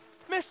 mister!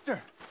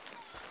 Mister!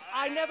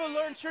 I never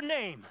learned your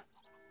name.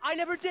 I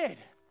never did.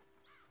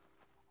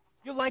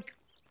 You're like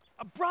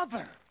a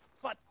brother,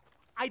 but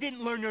I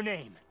didn't learn your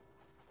name.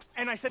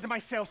 And I said to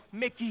myself,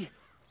 Mickey,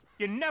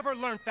 you never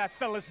learned that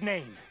fella's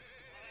name.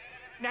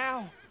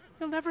 Now,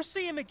 you'll never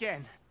see him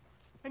again.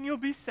 And you'll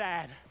be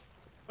sad.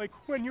 Like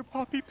when your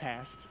puppy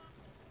passed.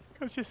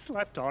 'Cause you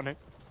slept on it.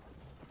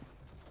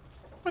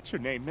 What's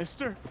your name,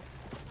 mister?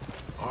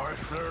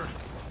 Arthur.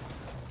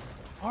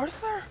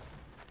 Arthur?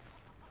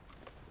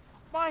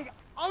 My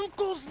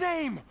uncle's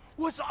name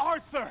was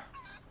Arthur.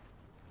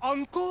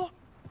 Uncle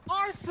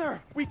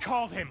Arthur, we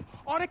called him,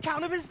 on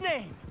account of his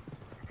name.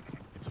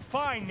 It's a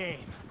fine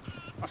name,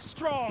 a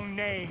strong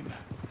name,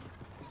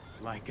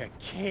 like a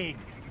king.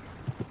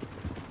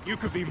 You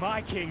could be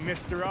my king,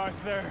 Mr.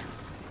 Arthur.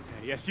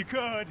 Yes, you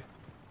could.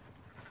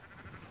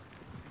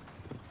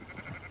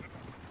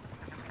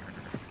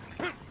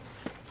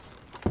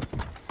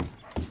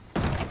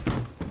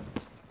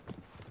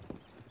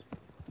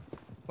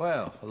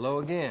 Well, hello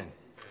again.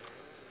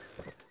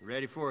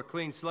 Ready for a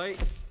clean slate?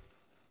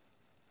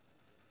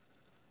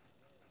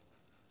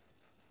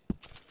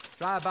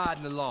 Try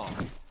abiding the law.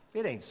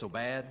 It ain't so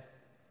bad.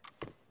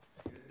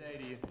 Good day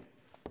to you.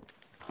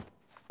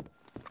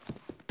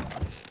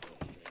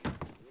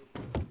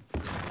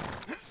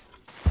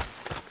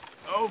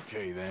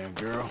 Okay then,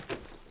 girl.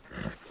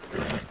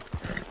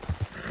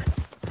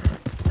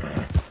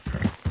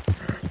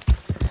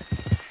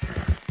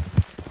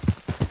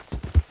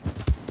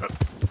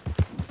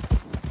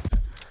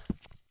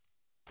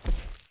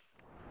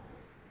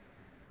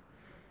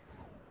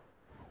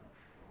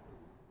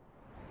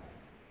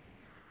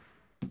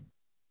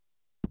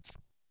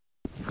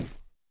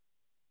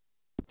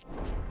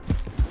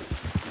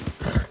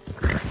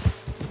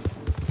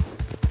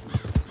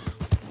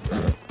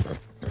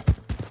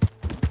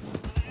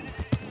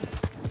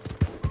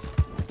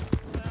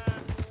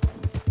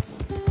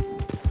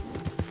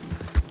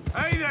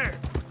 Hey there!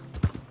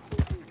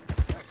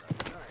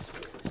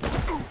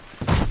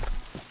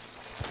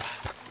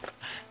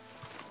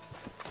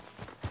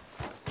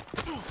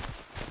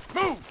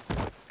 Move!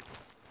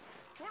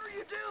 What are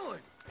you doing?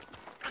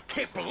 I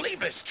can't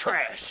believe it's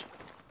trash.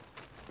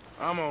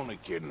 I'm only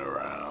kidding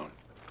around.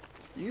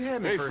 You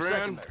had me Hey, for a friend.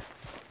 second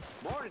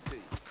there. Morning to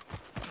you.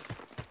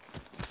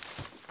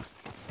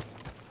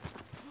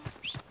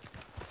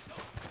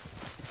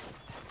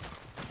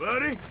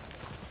 Buddy?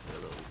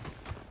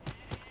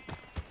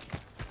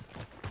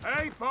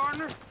 Hey,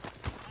 partner.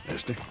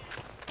 Mister.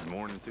 Good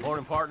morning to you.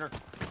 Morning, partner.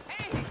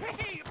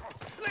 Hey,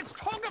 let's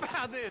talk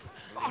about this.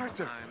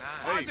 Arthur,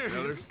 Hey, Arthur,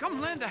 fellas.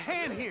 come lend a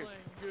hand here.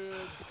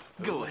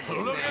 Go ahead.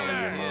 Look at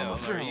that.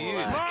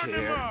 Smarten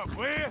him up,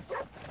 will ya?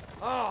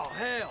 Oh,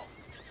 hell.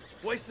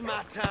 Wasting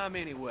my time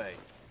anyway.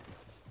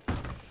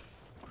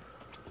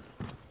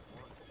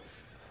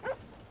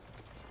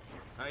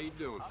 How you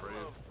doing,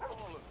 friend?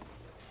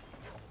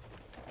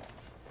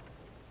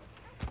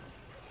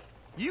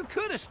 You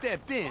could have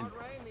stepped in.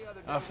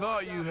 I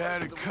thought you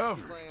had it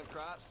covered.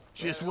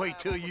 Just wait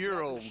till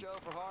you're old.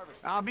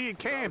 I'll be at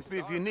camp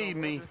if you need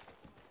me.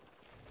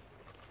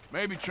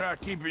 Maybe try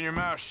keeping your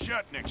mouth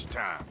shut next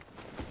time.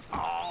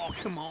 Oh,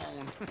 come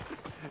on.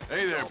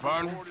 Hey there,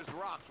 partner.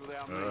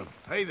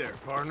 Hey there,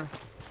 partner.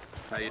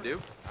 How you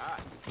do?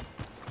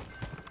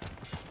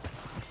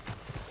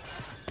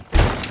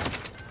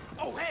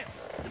 Oh, hell!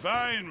 If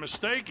I ain't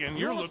mistaken,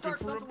 you're looking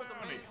for a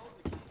bounty.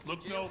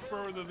 Look no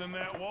further than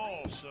that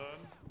wall, son.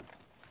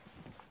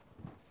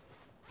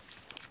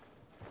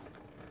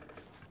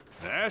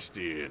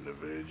 Nasty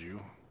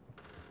individual.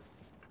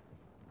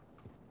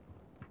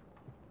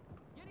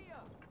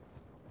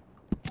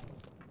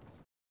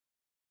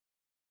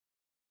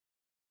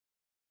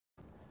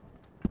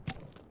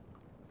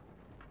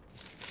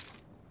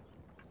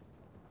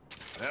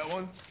 That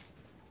one?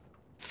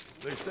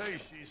 They say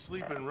she's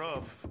sleeping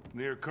rough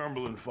near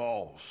Cumberland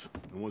Falls.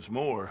 And what's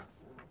more,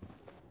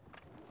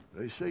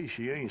 they say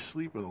she ain't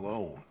sleeping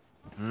alone.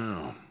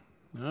 Oh,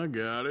 I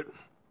got it.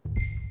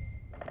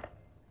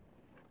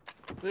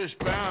 This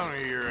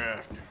bounty you're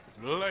after,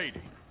 the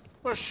lady,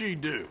 what's she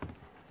do?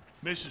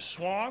 Mrs.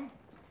 Swan?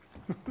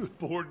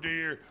 Poor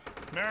dear.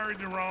 Married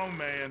the wrong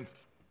man.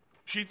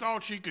 She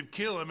thought she could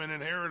kill him and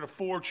inherit a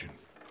fortune.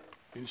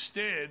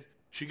 Instead,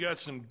 she got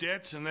some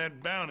debts and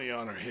that bounty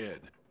on her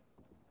head.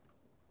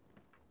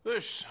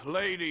 This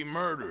lady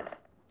murder,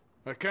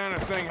 that kind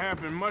of thing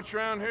happen much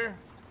around here?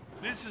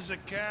 This is a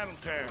cattle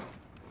town.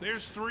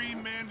 There's 3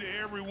 men to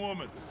every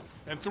woman,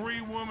 and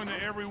 3 women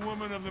to every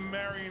woman of the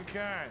marrying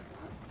kind.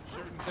 A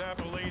certain type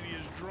of lady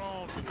is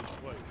drawn to this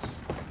place.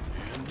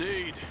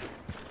 Indeed.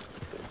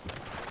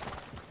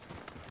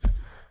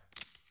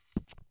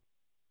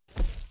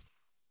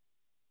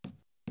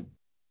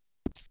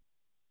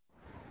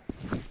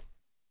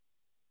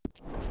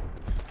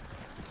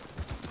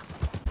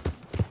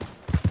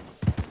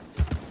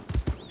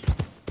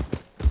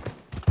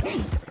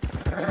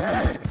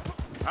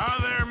 Hi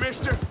there,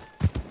 mister.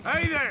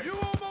 Hey there! You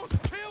almost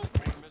killed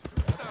me,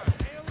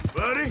 Mr.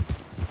 Buddy?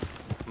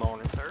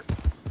 Morning, sir.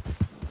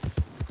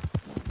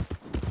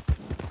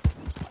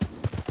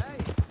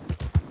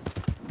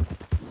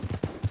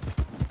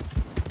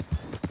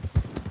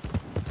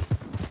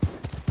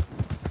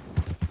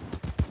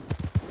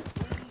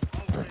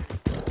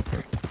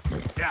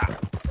 Yeah.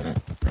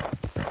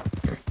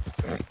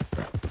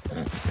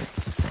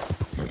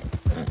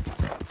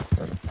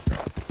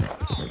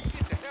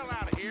 Get the hell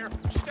out of here.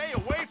 Stay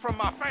away from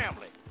my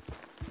family.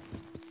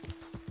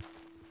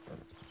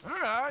 All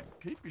right,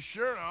 keep your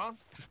shirt on.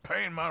 Just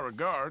paying my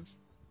regards.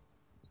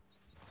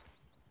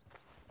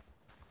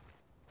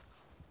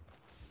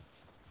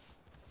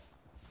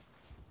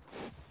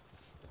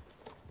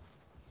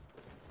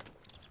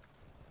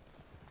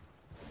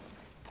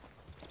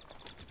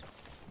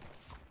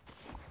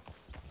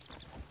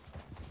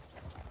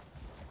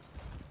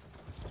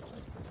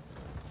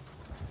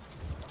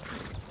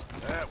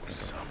 That was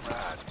some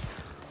ride.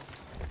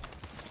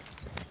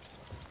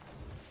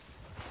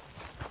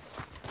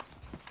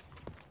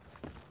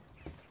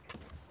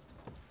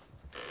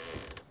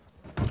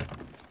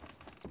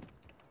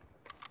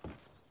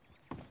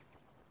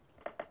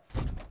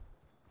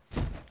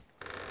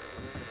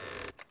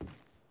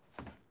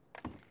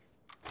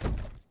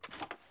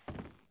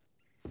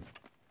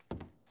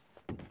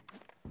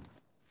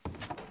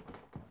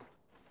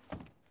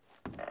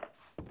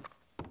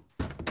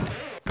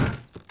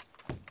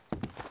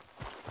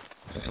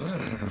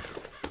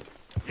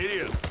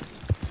 Idiot.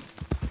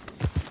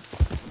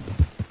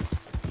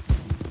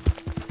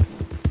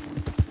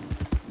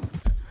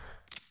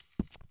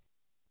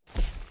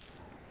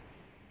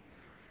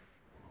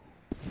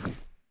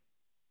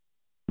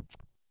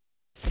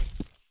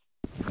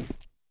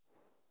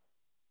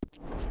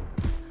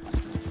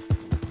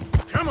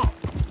 Come on.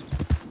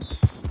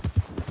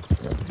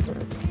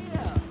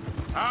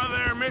 Hi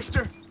there,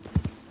 mister.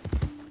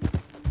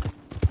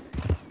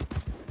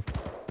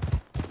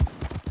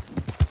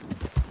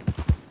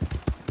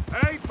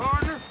 Hey,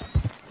 partner.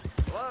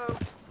 Hello?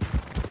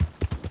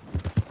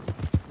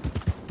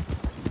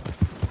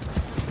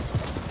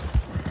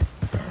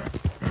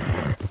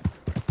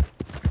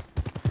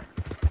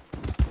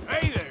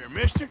 Hey there,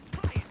 mister.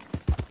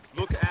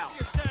 Look out.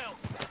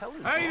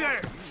 Hey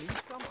there. You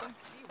need something?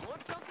 You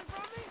want something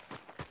from me?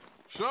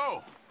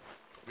 So,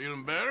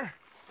 feeling better?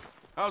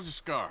 How's the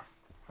scar?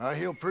 I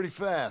heal pretty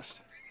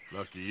fast.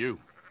 Lucky you.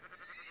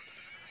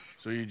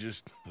 So you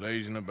just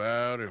lazing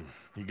about, or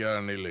you got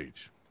any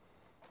leads?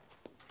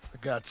 I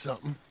got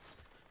something.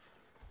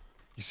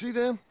 You see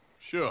them?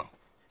 Sure.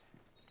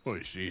 Well,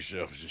 you see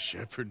yourself as a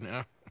shepherd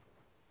now?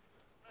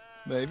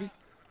 Maybe.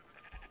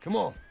 Come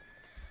on.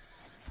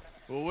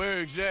 Well, where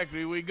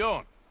exactly are we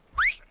going?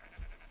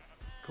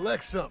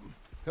 Collect something.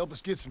 Help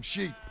us get some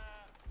sheep.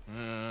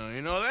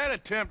 You know, that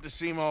attempt to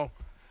seem all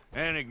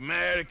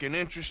enigmatic and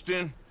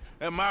interesting,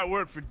 that might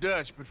work for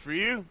Dutch, but for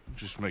you, it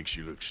just makes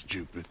you look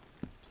stupid.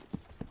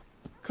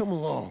 Come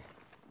along.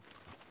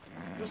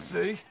 You'll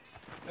see.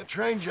 That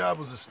train job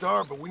was a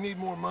start, but we need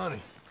more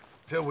money.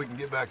 Till we can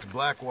get back to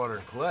Blackwater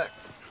and collect.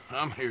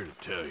 I'm here to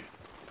tell you.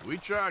 We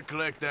try to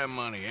collect that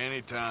money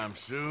anytime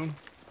soon,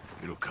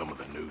 it'll come with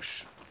a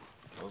noose.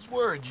 I was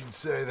worried you'd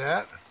say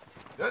that.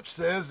 Dutch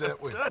says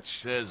that we... Dutch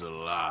says a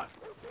lot.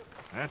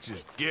 That's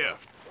his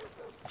gift.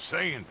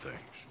 Saying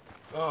things.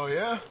 Oh,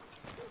 yeah?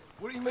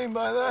 What do you mean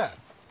by that?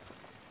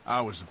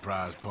 I was the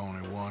prize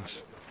pony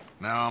once.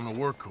 Now I'm the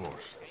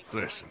workhorse.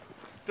 Listen,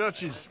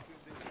 Dutch is...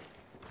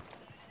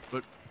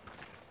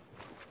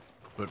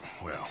 But,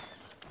 well,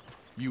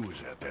 you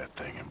was at that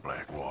thing in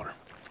Blackwater.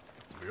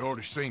 We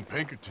already seen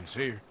Pinkertons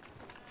here.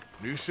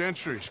 New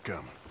century's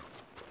coming.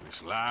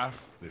 This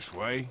life, this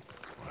way,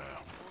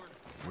 well,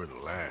 we're the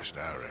last,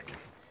 I reckon.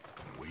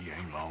 And we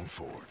ain't long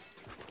for it.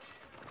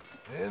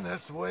 Then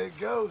that's the way it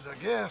goes, I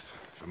guess.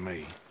 For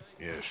me,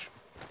 yes.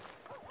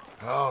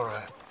 All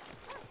right.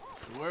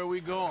 So where are we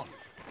going?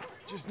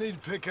 Just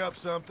need to pick up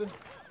something.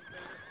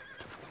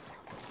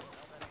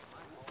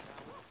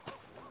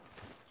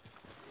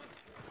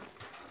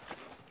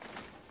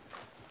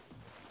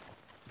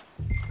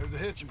 There's a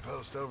hitching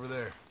post over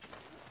there.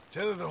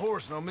 Tether the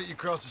horse and I'll meet you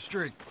across the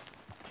street.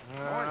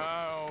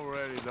 I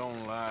already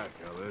don't like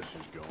how this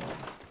is going.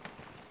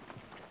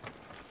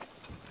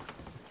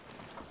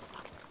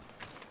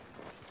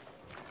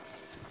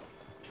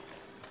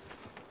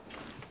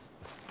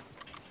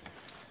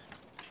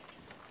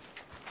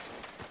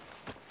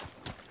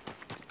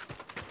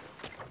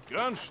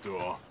 Gun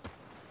store?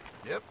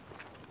 Yep.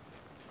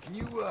 Can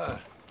you,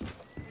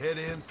 head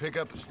in, pick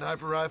up a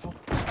sniper rifle?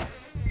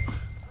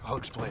 I'll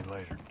explain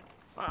later.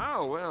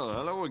 Oh, well,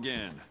 hello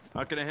again.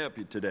 How can I help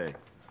you today?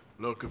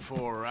 Looking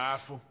for a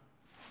rifle?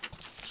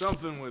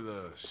 Something with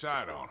a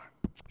sight on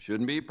it.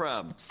 Shouldn't be a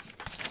problem.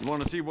 You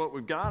want to see what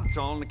we've got? It's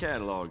all in the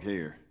catalog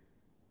here.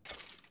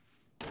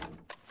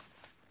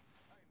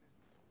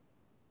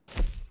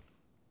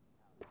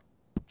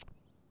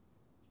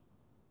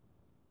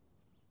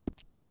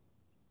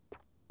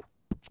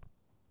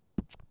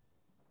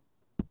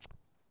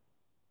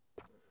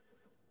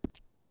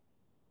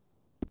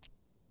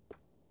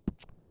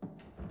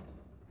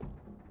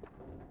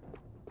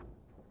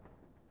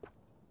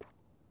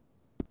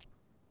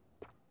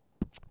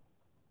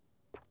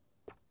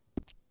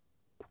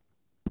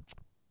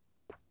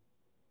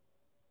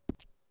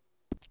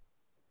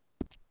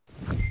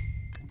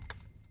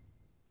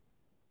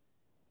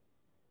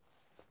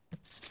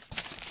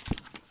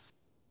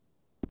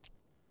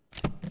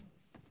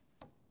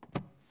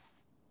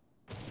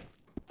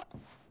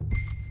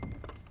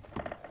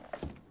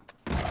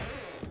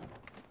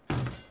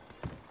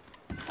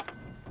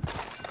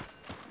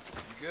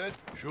 Good?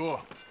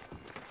 Sure.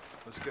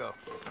 Let's go.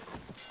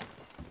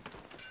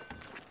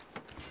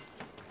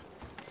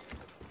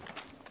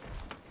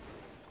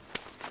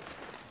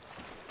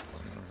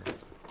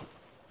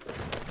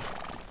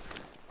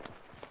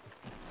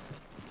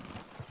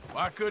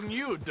 Why couldn't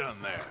you have done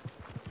that?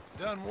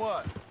 Done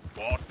what?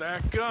 Bought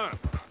that gun.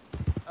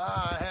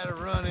 I had a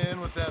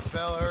run-in with that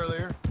fella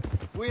earlier.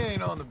 We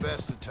ain't on the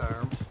best of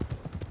terms.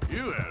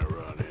 You had a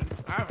run-in.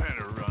 I've had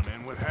a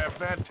run-in with half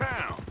that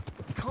town.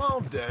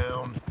 Calm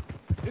down.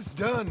 It's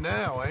done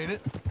now, ain't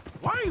it?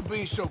 Why are you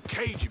being so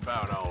cagey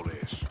about all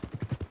this?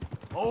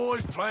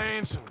 Always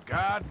playing some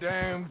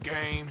goddamn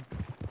game.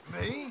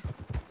 Me?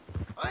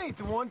 I ain't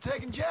the one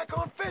taking Jack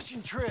on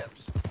fishing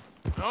trips.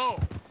 No,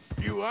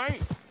 you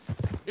ain't.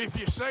 If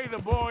you say the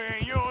boy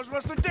ain't yours,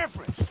 what's the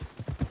difference?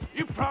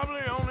 You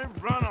probably only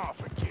run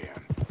off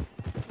again.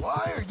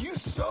 Why are you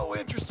so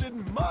interested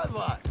in my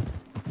life?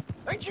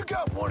 Ain't you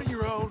got one of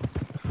your own?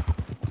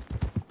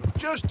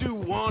 Just do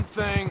one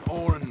thing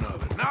or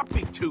another. Not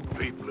be two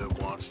people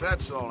at once,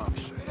 that's all I'm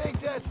saying. It ain't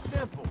that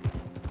simple.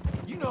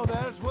 You know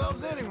that as well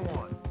as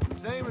anyone.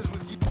 Same as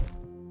with you.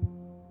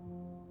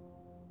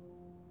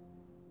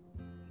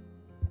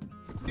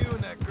 You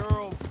and that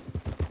girl,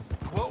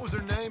 what was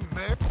her name,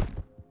 Mary?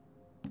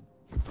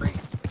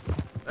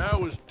 That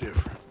was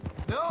different.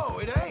 No,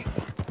 it ain't.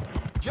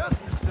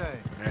 Just the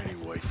same.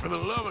 Anyway, for the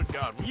love of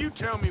God, will you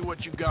tell me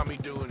what you got me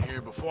doing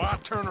here before I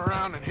turn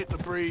around and hit the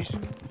breeze?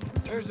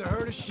 There's a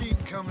herd of sheep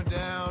coming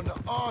down to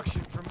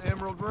auction from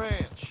Emerald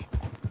Ranch.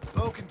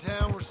 Folk in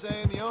town were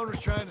saying the owner's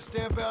trying to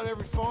stamp out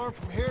every farm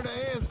from here to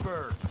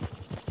Ansburg.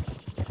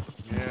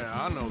 Yeah,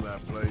 I know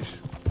that place.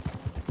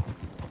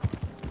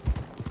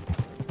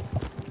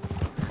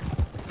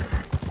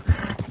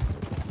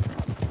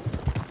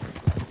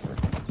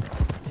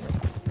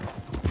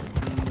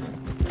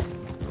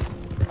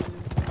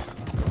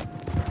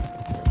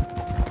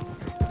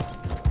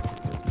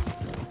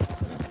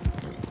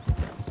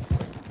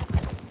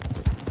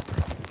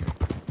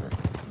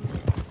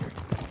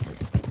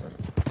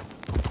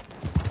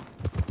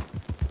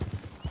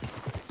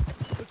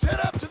 Let's head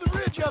up to the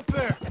ridge up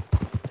there.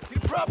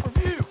 Get a proper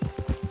view.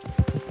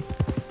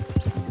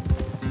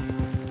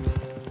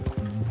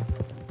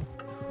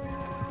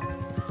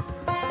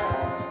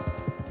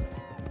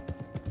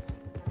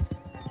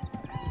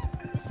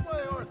 This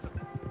way, Arthur.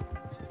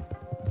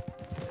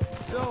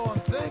 So I'm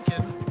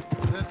thinking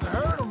that the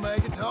herd will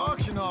make it to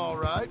auction all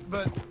right,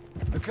 but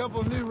a couple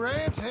of new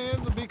ranch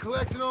hands will be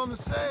collecting on the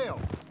sale.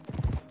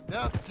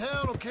 Doubt the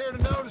town will care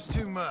to notice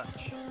too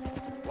much.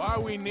 Why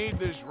we need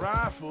this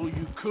rifle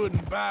you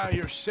couldn't buy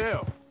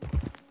yourself?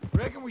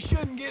 Reckon we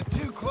shouldn't get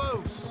too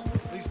close.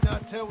 At least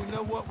not till we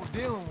know what we're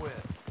dealing with.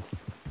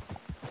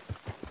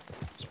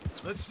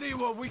 Let's see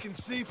what we can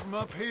see from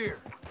up here.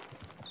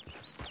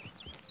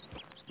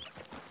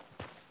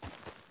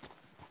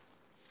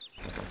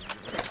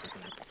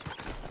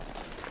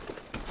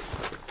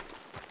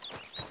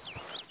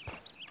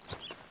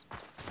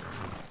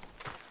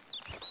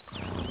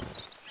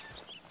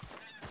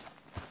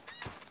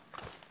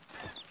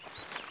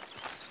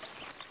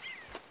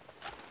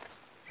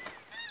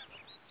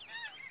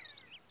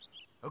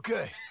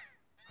 Okay,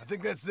 I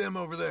think that's them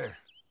over there.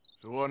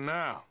 So what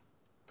now?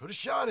 Put a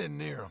shot in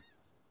near them.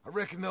 I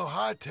reckon they'll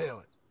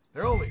hightail it.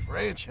 They're only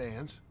ranch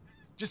hands.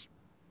 Just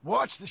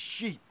watch the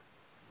sheep.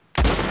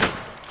 Like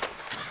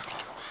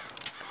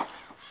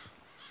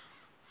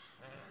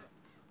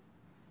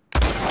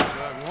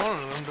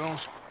one of them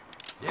don't...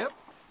 Yep,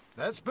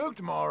 that spooked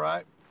them all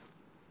right.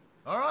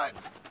 All right,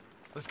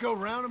 let's go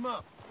round them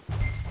up.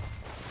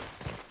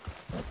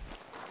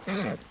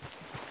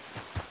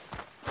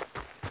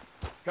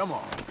 Come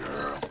on,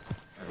 girl.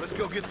 Let's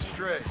go get the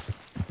strays.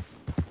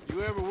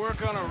 You ever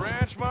work on a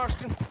ranch,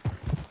 Marston?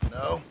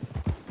 No.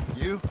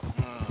 You?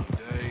 Oh,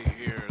 day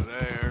here or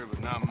there, but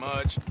not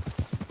much.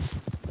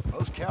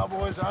 Most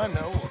cowboys I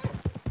know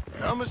are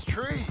dumb as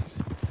trees.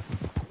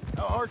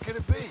 How hard could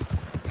it be?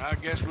 I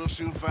guess we'll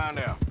soon find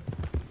out.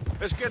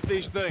 Let's get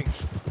these things.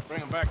 Bring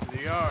them back to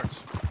the yards.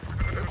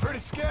 They're pretty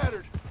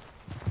scattered.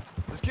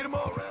 Let's get them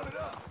all rounded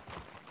up.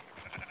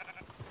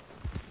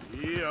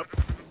 Yep.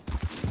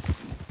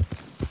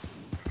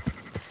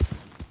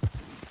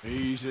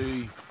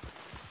 Easy.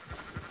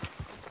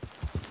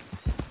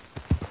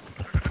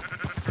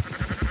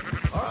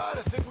 All right,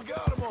 I think we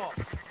got them all.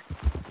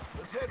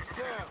 Let's head to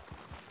town.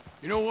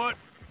 You know what?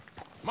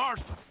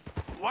 Marston,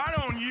 why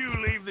don't you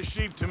leave the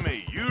sheep to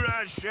me? You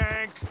ride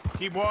Shank,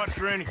 keep watch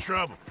for any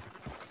trouble.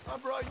 I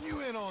brought you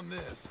in on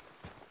this.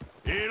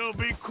 It'll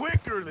be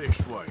quicker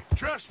this way.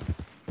 Trust me.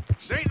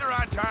 This ain't the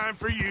right time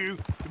for you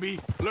to be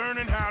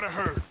learning how to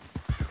herd.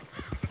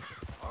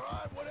 All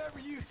right, whatever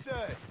you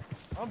say.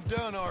 I'm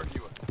done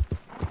arguing.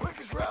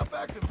 Quickest route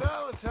back to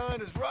Valentine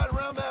is right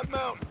around that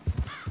mountain.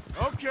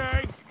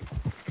 Okay.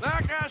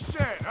 Like I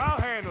said, I'll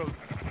handle it.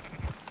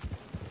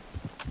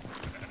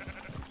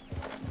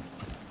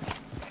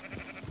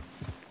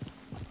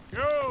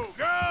 Go,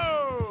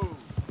 go!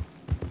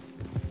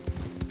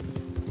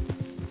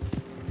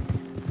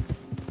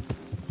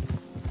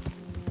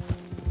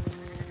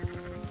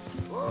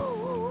 Whoa,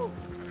 whoa, whoa.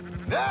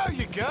 Now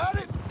you got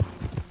it.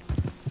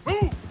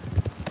 Move!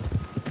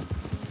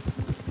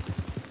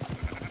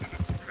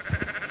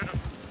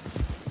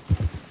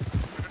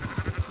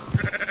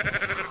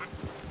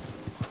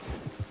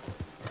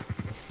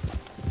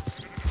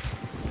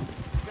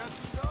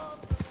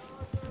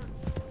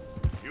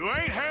 You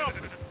ain't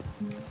helping.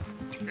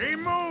 Keep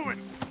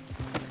moving.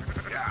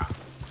 Yeah.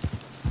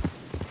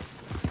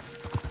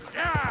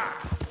 Yeah.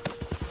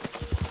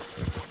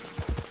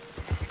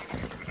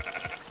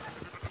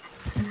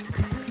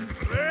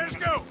 Let's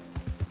go.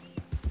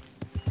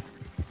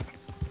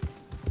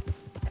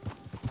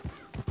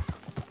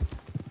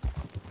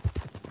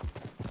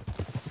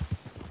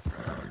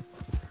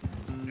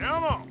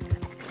 Come on.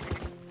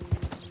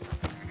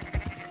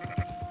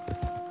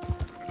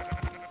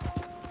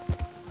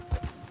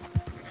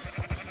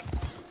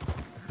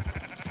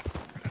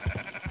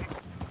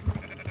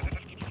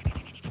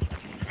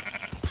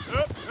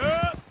 Up,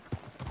 up.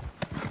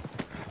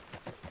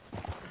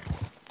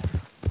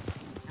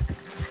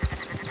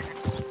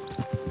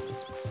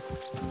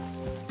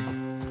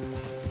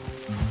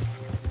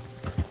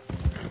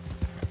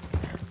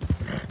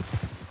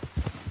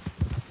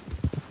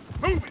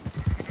 Move it.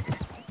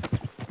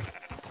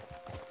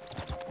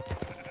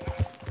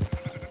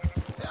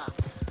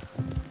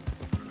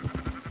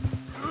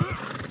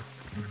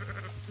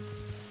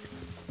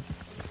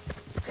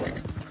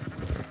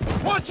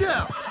 Watch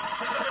out!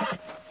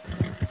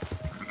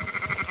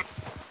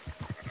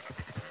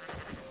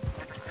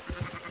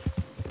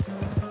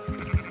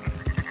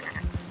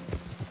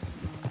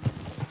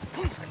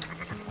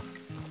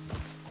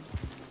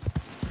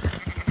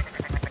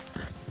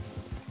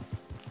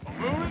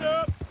 Move it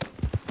up.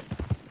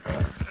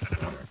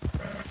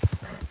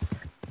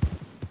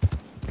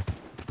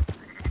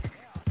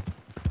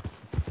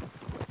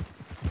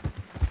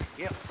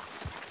 Yep.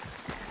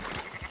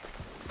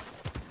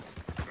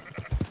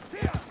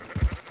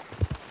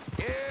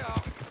 Yeah.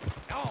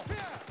 On.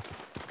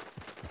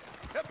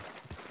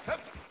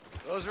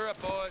 Those are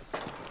up, boys.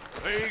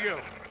 There you go.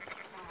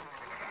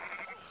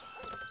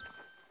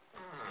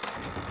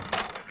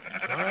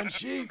 Fine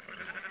sheep.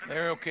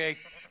 They're okay.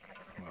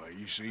 Well,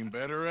 you seem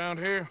better around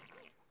here.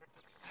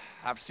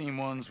 I've seen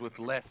ones with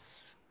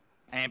less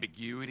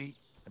ambiguity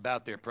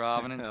about their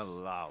provenance. A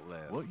lot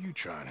less. What you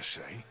trying to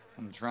say?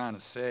 I'm trying to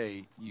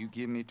say, you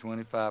give me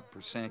 25%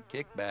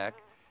 kickback,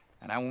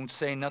 and I won't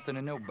say nothing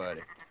to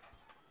nobody.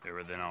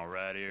 Everything all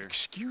right here?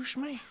 Excuse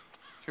me?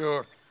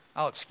 Sure,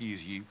 I'll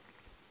excuse you.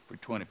 for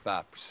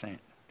 25%.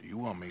 Do you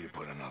want me to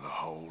put another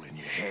hole in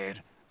your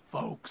head?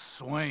 Folks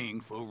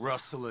swing for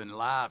rustling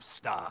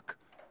livestock.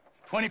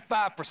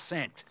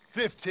 25%.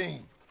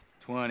 15.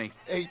 20.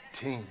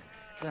 18.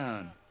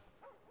 Done.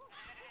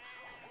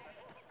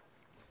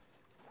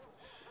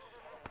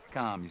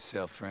 Calm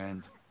yourself,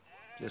 friend.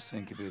 Just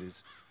think of it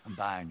as I'm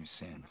buying your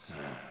sins.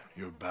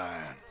 You're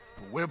buying.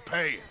 But we'll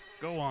pay you.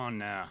 Go on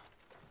now.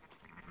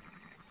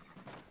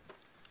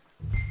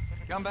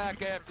 Come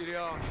back after the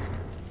auction.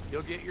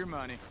 You'll get your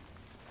money.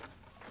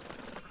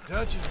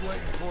 Dutch is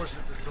waiting for us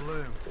at the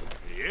saloon.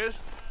 He is?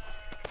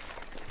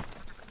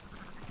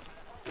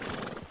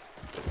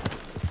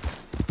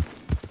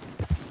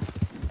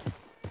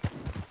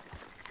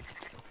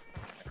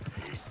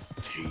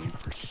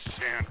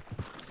 %. I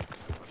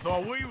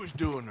thought we was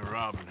doing the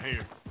robbing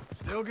here.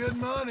 Still good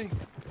money.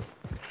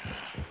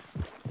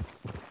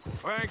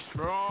 Thanks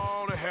for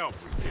all the help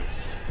with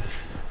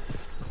this.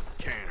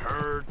 Can't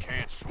herd,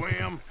 can't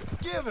swim.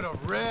 Give it a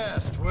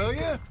rest, will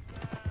ya?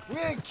 We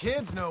ain't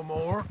kids no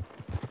more.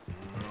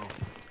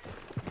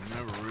 No,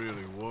 never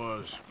really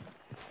was.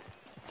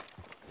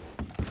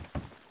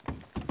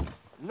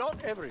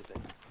 Not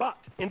everything, but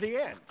in the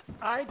end,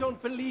 I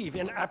don't believe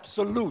in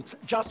absolutes,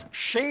 just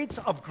shades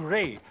of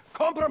gray.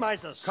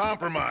 Compromises.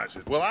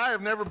 Compromises? Well, I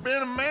have never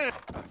been a man.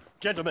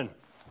 Gentlemen.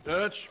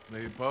 Dutch,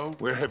 me, Poe.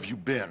 Where have you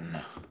been?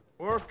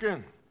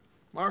 Working.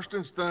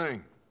 Marston's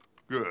thing.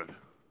 Good.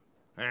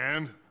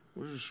 And?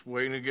 We're just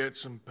waiting to get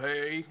some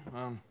pay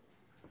on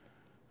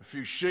a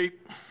few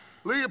sheep.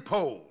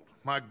 Leopold,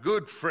 my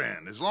good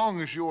friend, as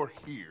long as you're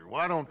here,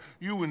 why don't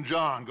you and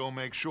John go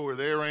make sure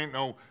there ain't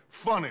no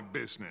funny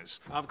business?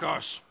 Of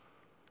course.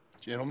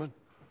 Gentlemen.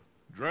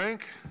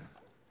 Drink?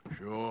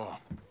 Sure.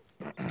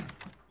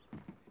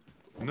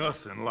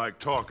 Nothing like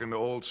talking to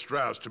old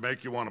Strauss to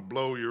make you want to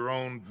blow your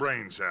own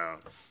brains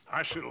out.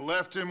 I should have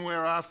left him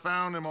where I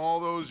found him all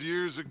those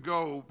years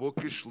ago.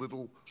 Bookish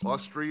little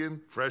Austrian,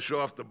 fresh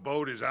off the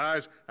boat, his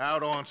eyes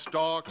out on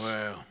stalks.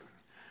 Well,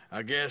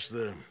 I guess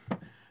the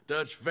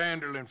Dutch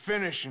Vanderlyn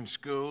Finishing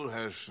School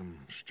has some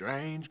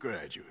strange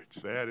graduates.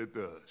 That it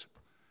does.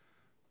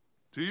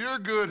 To your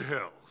good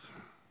health.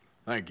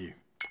 Thank you.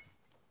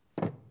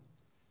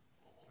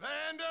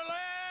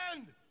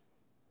 Vanderlyn!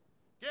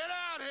 Get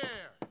out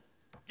here!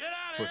 Get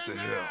out What here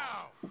the now!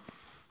 hell?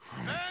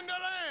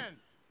 Vanderlyn!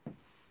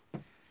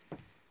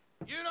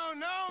 You don't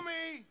know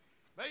me,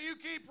 but you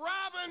keep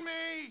robbing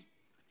me.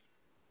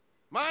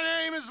 My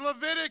name is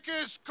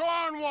Leviticus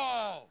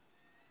Cornwall.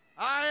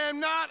 I am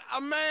not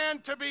a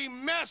man to be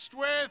messed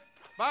with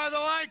by the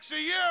likes of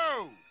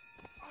you.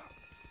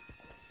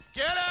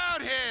 Get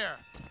out here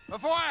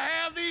before I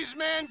have these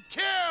men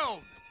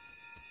killed.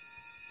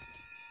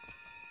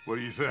 What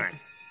do you think?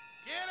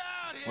 Get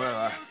out here,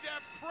 Well, you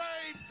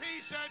depraved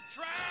piece of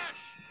trash!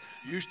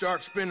 You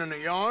start spinning the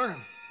yarn.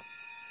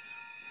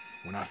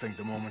 When I think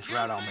the moment's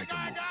right, I'll make a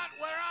I move. got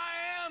where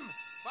I am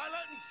by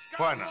letting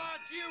Why scum not?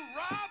 like you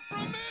rob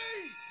from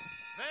me!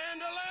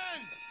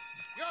 Vanderlyn,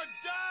 you're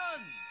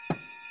done!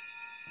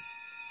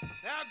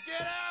 Now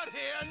get out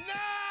here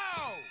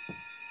now!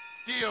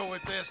 Deal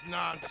with this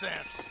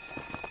nonsense.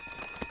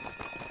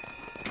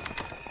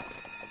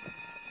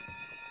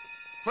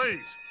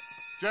 Please,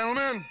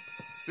 gentlemen,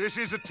 this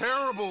is a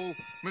terrible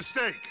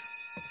mistake.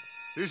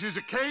 This is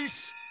a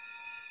case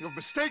of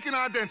mistaken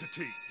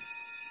identity.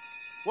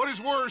 What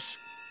is worse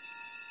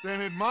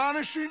than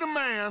admonishing a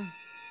man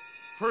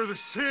for the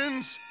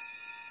sins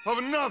of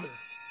another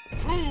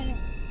who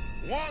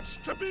wants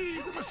to be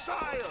the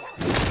Messiah?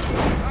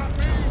 Not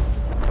me,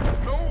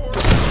 nor...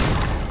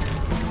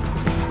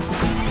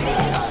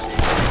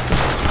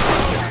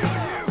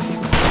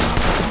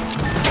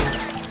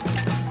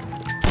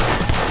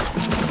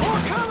 More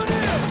coming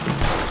in!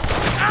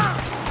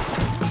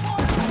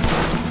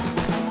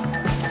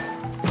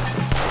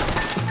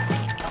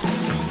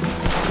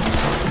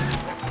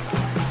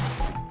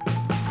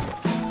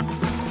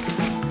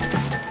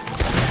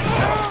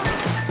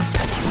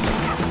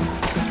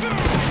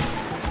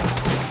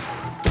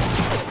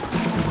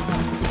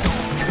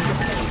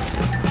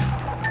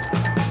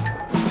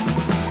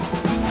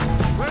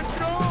 Let's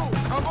go!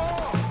 Come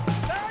on!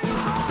 Where are you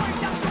going?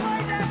 Just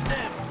right at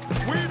them!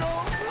 We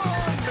don't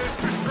run,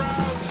 Mr.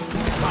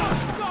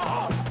 Strauss!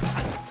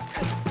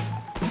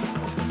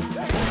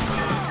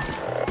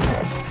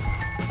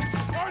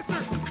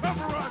 Arthur,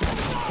 cover us!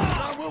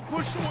 I will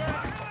push away!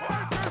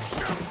 Arthur,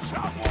 shoot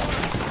someone!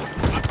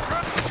 I'm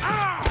trying!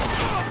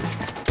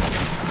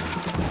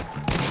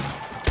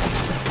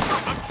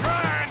 I'm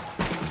trying!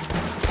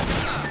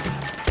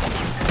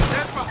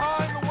 Get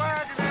behind the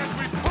wagon as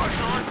we push,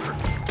 Arthur!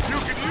 You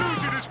can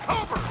use it as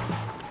cover!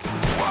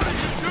 What are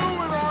you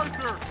doing,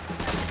 Arthur?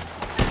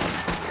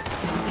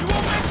 You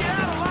won't make it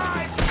out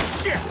alive!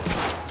 Shit!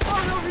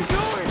 What are you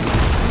doing?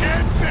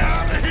 Get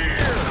down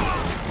here!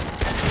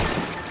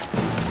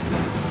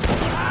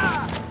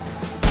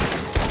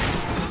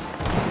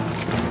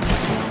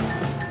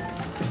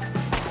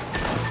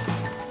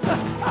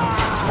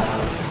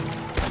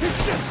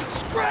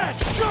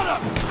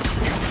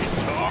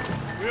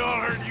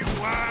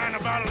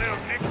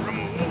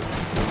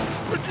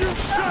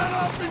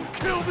 Shut up and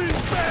kill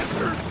these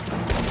bastards!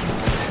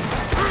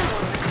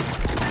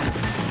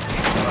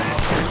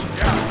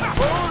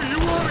 Oh, you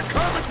want to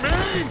come at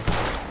me?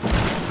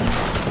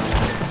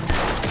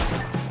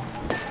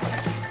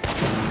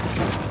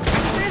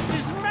 This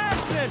is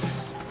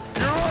madness!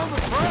 You're on the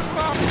front,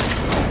 Pop.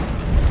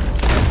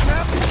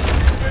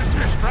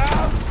 Mr.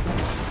 Strauss?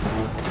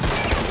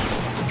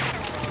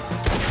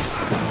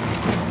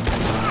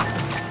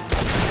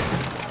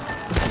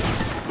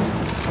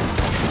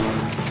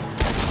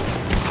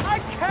 I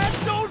can't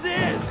do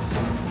this!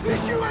 At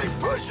least you ain't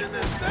pushing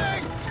this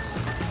thing!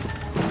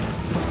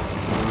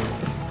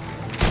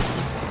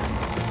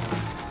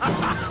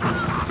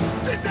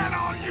 Is that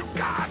all you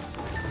got?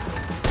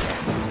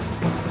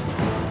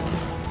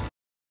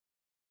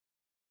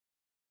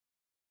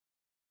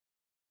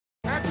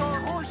 That's our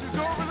horses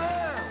over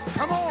there!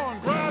 Come on,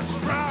 grab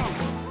Strauss!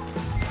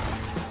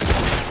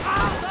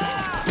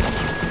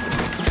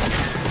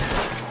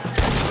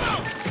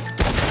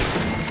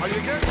 Are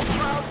you getting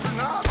Strauss or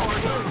not, or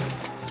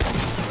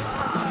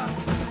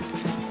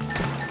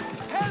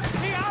Help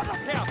me out of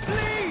here,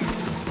 please!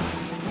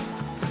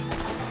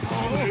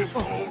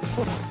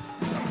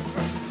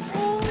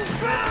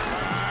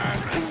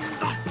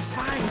 Not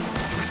fine.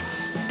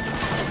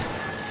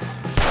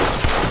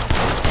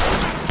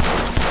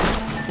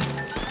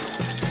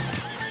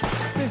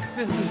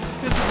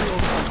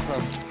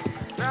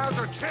 Now's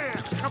our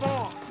chance, come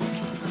on!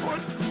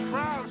 Put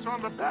Strauss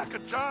on the back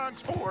of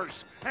John's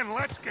horse, and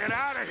let's get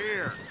out of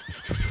here!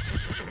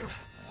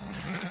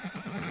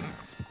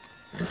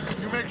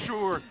 You make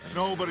sure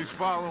nobody's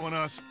following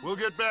us. We'll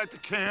get back to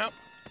camp.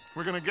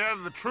 We're gonna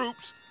gather the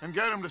troops and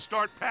get them to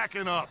start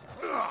packing up.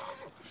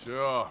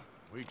 Sure,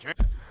 we can.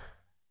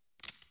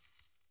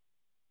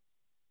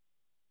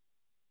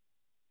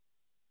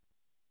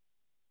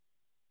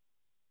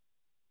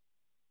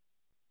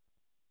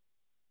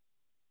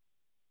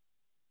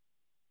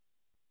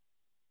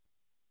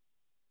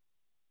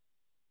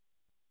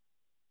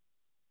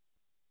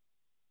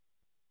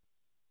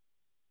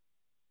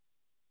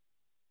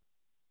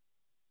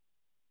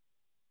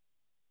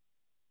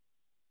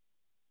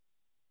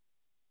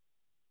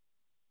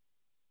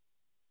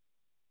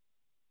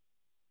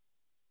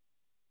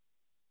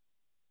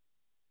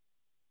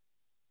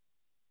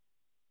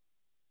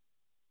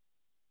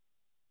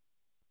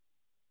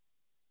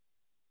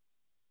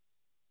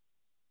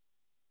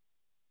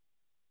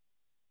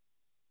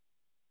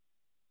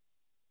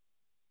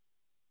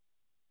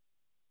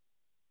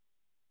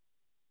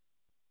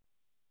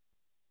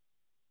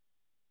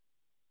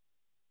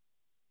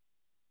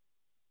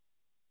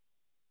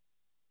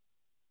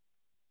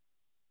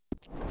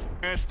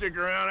 Can't stick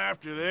around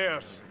after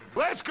this.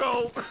 Let's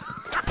go!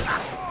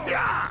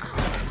 Yeah!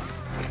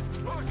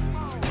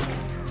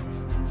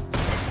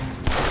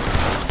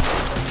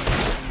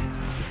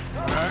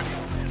 All right,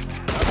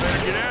 I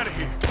better get out of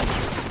here.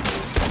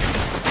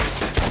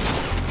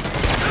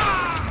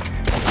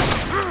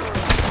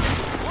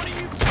 What are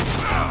you...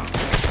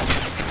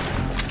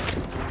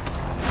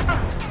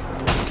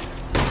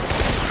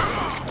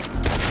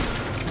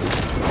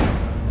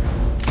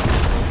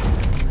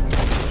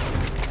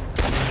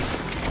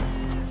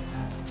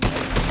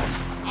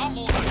 I'm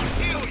gonna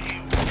kill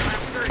you,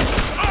 bastard!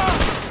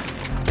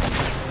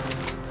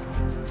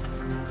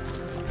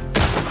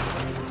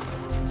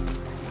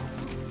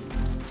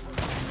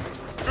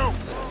 Go!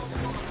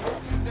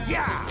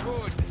 Yeah!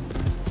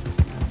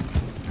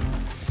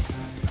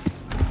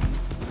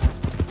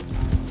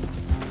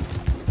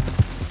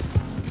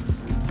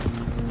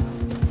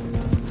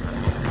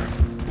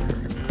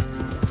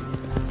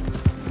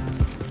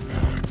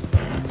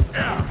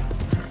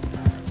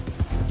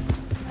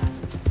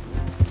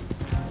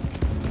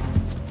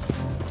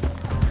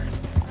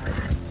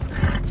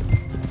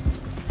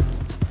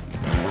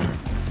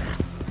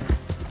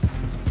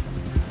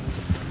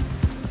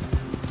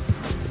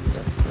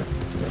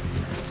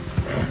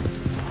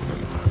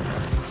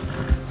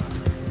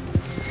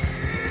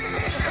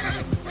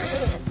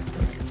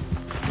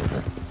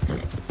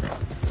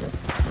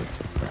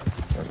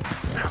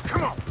 Now,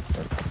 come on!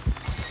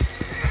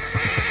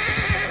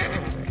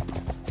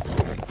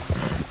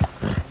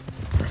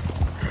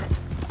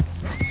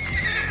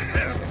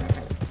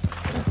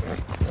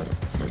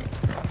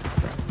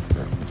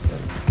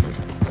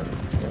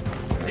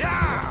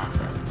 Yeah!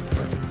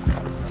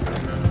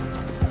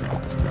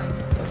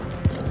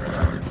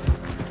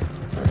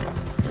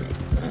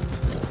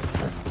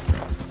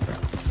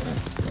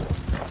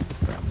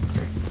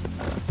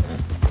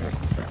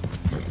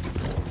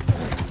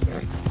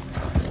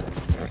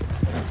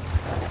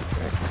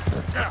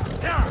 Yeah,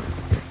 yeah!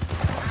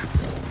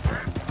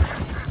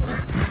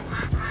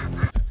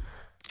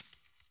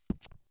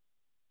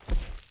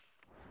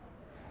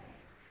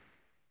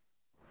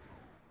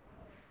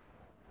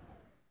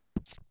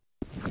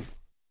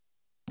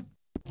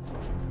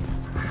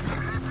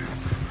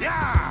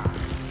 Yeah!